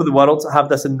from all over the world have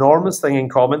this enormous thing in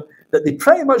common that they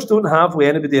pretty much don't have with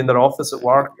anybody in their office at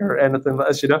work or anything like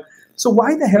this, So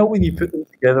why the hell, when you put them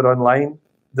together online,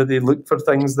 do they look for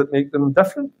things that make them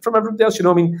different from everybody else?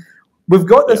 I mean, we've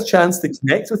got this chance to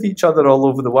connect with each other all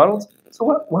over the world. So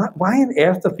why on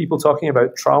earth are people talking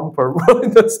about Trump or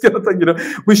this kind of thing?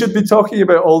 We should be talking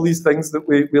about all these things that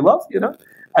we love,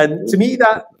 And to me,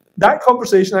 that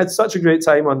conversation, I had such a great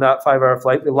time on that 5-hour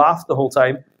flight. We laughed the whole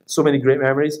time. So many great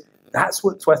memories. That's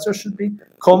what Twitter should be.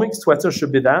 Comics Twitter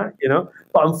should be that,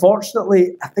 But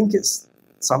unfortunately, I think it's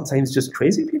sometimes just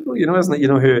crazy people, isn't it?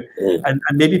 Who and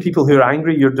maybe people who are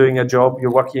angry you're doing a job,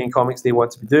 you're working in comics they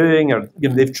want to be doing, or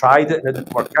they've tried it and it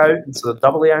didn't work out, and so they're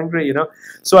doubly angry,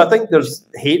 So I think there's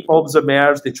hate mobs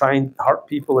emerge. They try and hurt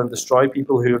people and destroy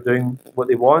people who are doing what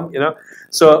they want,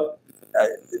 So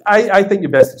I think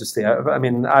you're best to just stay out of it. I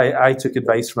mean, I took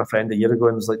advice from a friend a year ago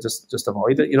and was like, just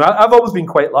avoid it. I've always been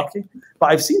quite lucky,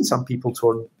 but I've seen some people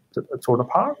torn torn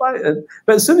apart by it.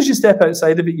 But as soon as you step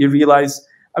outside of it, you realise.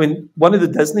 I mean, one of the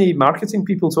Disney marketing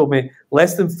people told me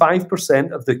less than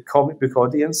 5% of the comic book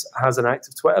audience has an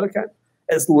active Twitter account.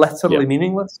 It's literally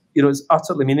meaningless. You know, it's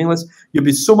utterly meaningless. You'd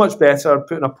be so much better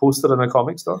putting a poster in a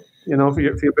comic store, you know, for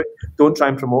your book. Don't try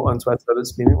and promote on Twitter.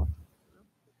 It's meaningless.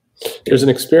 There's an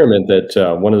experiment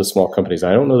that one of the small companies,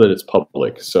 I don't know that it's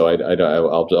public, so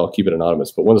I'll keep it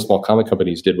anonymous, but one of the small comic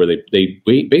companies did where they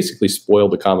basically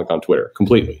spoiled the comic on Twitter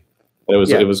completely. And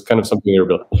it was kind of something they were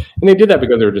building. And they did that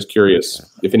because they were just curious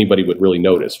if anybody would really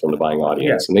notice from the buying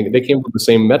audience. Yeah. And they came up with the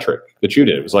same metric that you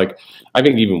did. It was like, I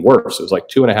think even worse. It was like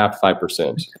 2.5% to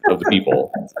 5% of the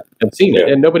people had seen it,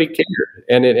 and nobody cared.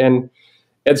 And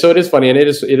so it is funny. And it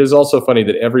is also funny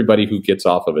that everybody who gets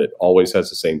off of it always has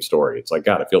the same story. It's like,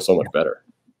 God, I feel so much better.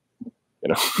 You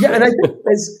know? Yeah, and I think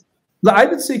I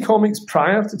would say comics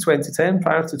prior to 2010,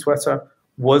 prior to Twitter,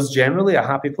 was generally a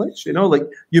happy place, you know, like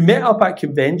you met up at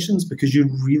conventions because you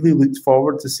really looked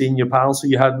forward to seeing your pals who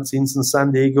you hadn't seen since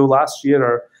San Diego last year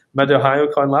or Mid-Ohio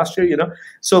Con last year, you know.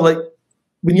 So like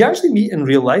when you actually meet in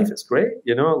real life, it's great,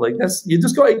 you know, like this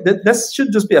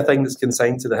should just be a thing that's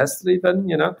consigned to the history bin,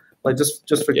 you know, like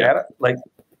just forget it. Like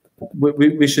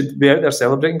we should be out there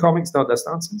celebrating comics, not this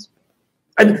nonsense.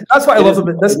 And that's what I love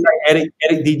about this guy,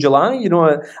 Eric D. July. You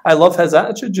know, I love his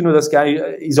attitude. You know, this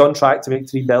guy, he's on track to make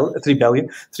 $3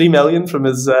 million from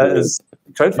his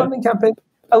crowdfunding campaign.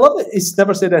 I love it. He's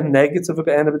never said anything negative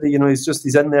about anybody. You know,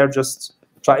 he's in there just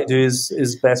trying to do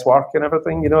his best work and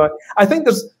everything. You know, I think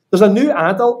there's a new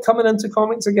adult coming into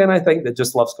comics again. I think that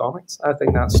just loves comics. I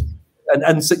think that's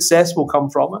and success will come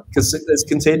from it because it's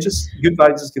contagious. Good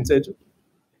vibes is contagious.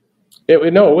 It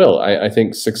will. I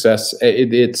think success.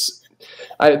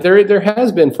 There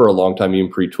has been for a long time,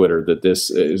 even pre-Twitter, that this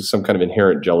is some kind of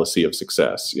inherent jealousy of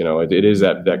success. You know, it is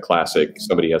that classic,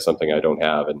 somebody has something I don't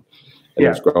have, and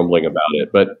there's grumbling about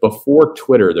it. But before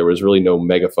Twitter, there was really no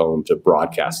megaphone to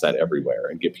broadcast that everywhere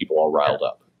and get people all riled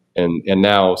up. And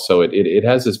now, so it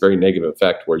has this very negative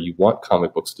effect where you want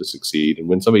comic books to succeed. And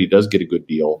when somebody does get a good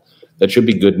deal, that should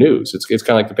be good news. It's kind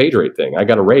of like the page rate thing. I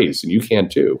got a raise and you can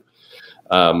too.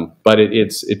 But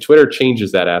Twitter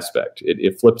changes that aspect.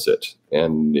 It flips it,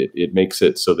 and it makes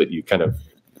it so that you kind of,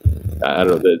 I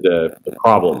don't know, the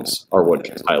problems are what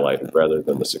gets highlighted rather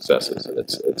than the successes.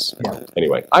 And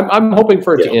anyway. I'm hoping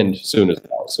for it to end soon as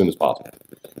possible.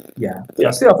 Yeah.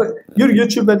 See, your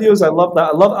YouTube videos, I love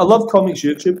that. I love comics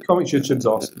YouTube. Comics YouTube's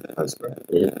awesome. That's great.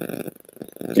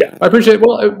 Yeah, I appreciate it.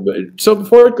 Well, so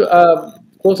before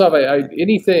close off,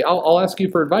 anything I'll ask you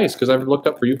for advice because I've looked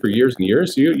up for you for years and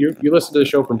years. You listen to the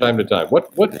show from time to time.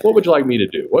 What would you like me to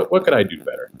do? What could I do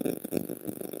better?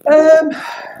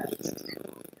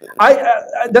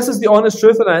 This is the honest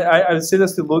truth, and I would say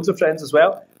this to loads of friends as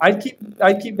well. I keep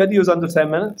videos under 10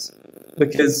 minutes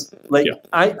because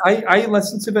I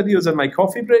listen to videos in my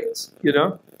coffee breaks, you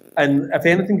know, and if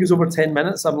anything goes over 10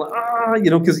 minutes, I'm like you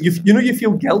know, because you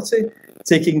feel guilty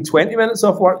taking 20 minutes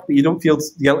off work, but you don't feel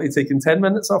guilty taking 10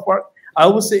 minutes off work. I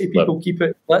always say to people, keep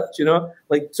it clipped, you know,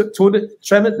 like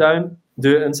trim it down,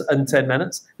 do it in 10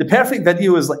 minutes. The perfect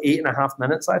video is like 8.5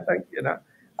 minutes, I think, you know.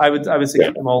 I would say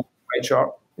keep them all quite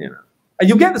short, you know. And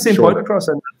you'll get the same point across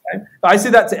in that time. But I say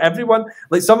that to everyone.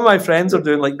 Like some of my friends are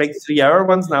doing like big 3-hour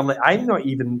ones, and I'm like, I'm not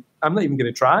even going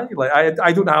to try. Like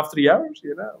I don't have 3 hours,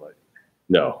 you know. Like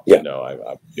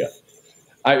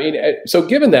I mean, so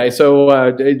given that,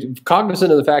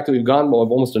 cognizant of the fact that we've gone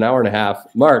almost an hour and a half,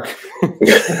 Mark,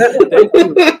 thank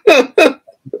you.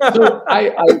 So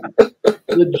I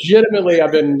legitimately,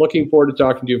 I've been looking forward to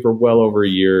talking to you for well over a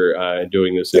year and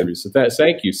doing this interview. So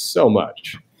thank you so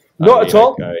much. Not at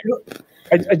all.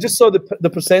 I just saw the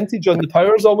percentage on the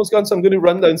power's almost gone, so I'm going to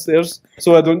run downstairs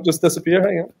so I don't just disappear.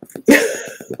 Hang on.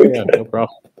 Yeah, no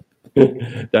problem.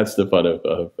 That's the fun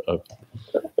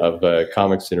of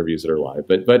comics interviews that are live.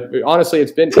 But honestly,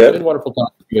 it's been wonderful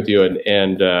talking with you,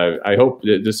 and I hope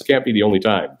that this can't be the only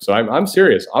time. So I'm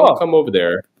serious. I'll come over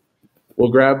there.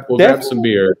 We'll grab some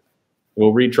beer.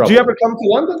 We'll read Trouble. Do you ever come to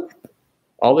London?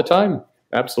 All the time.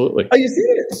 Absolutely. Are you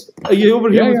serious? Are you over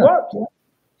here with what?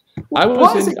 I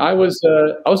was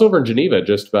over in Geneva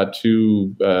just about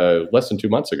less than 2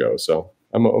 months ago. So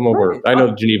I'm over. Right. I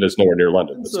know Geneva is nowhere near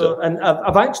London. But still. And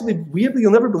I've actually, weirdly,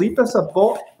 you'll never believe this, I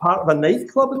bought part of a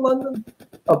nightclub in London.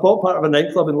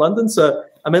 So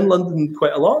I'm in London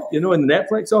quite a lot, you know, in the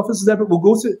Netflix offices there. But we'll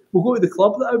go to the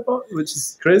club that I bought, which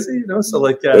is crazy, you know. So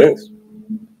like, we're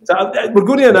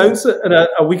going to announce it in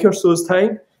a week or so's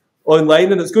time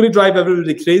online, and it's going to drive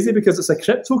everybody crazy because it's a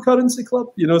cryptocurrency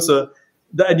club, you know. So.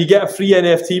 And you get a free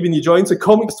NFT when you join. So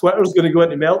Comics Twitter is going to go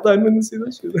into meltdown when they see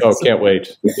this. Oh, can't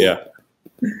wait. Yeah.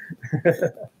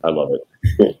 I love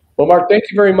it. Well, Mark, thank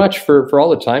you very much for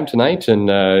all the time tonight, and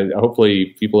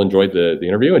hopefully people enjoyed the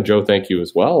interview. And Joe, thank you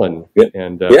as well. And no,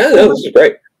 this is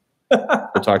great.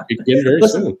 We'll talk to you again very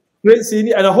soon. Great seeing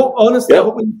you, and I hope, honestly, I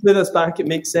hope when you play this back, it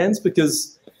makes sense,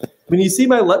 because when you see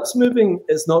my lips moving,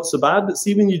 it's not so bad. But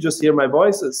see, when you just hear my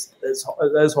voice,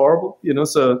 it's horrible, you know.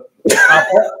 So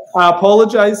I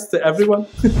apologize to everyone.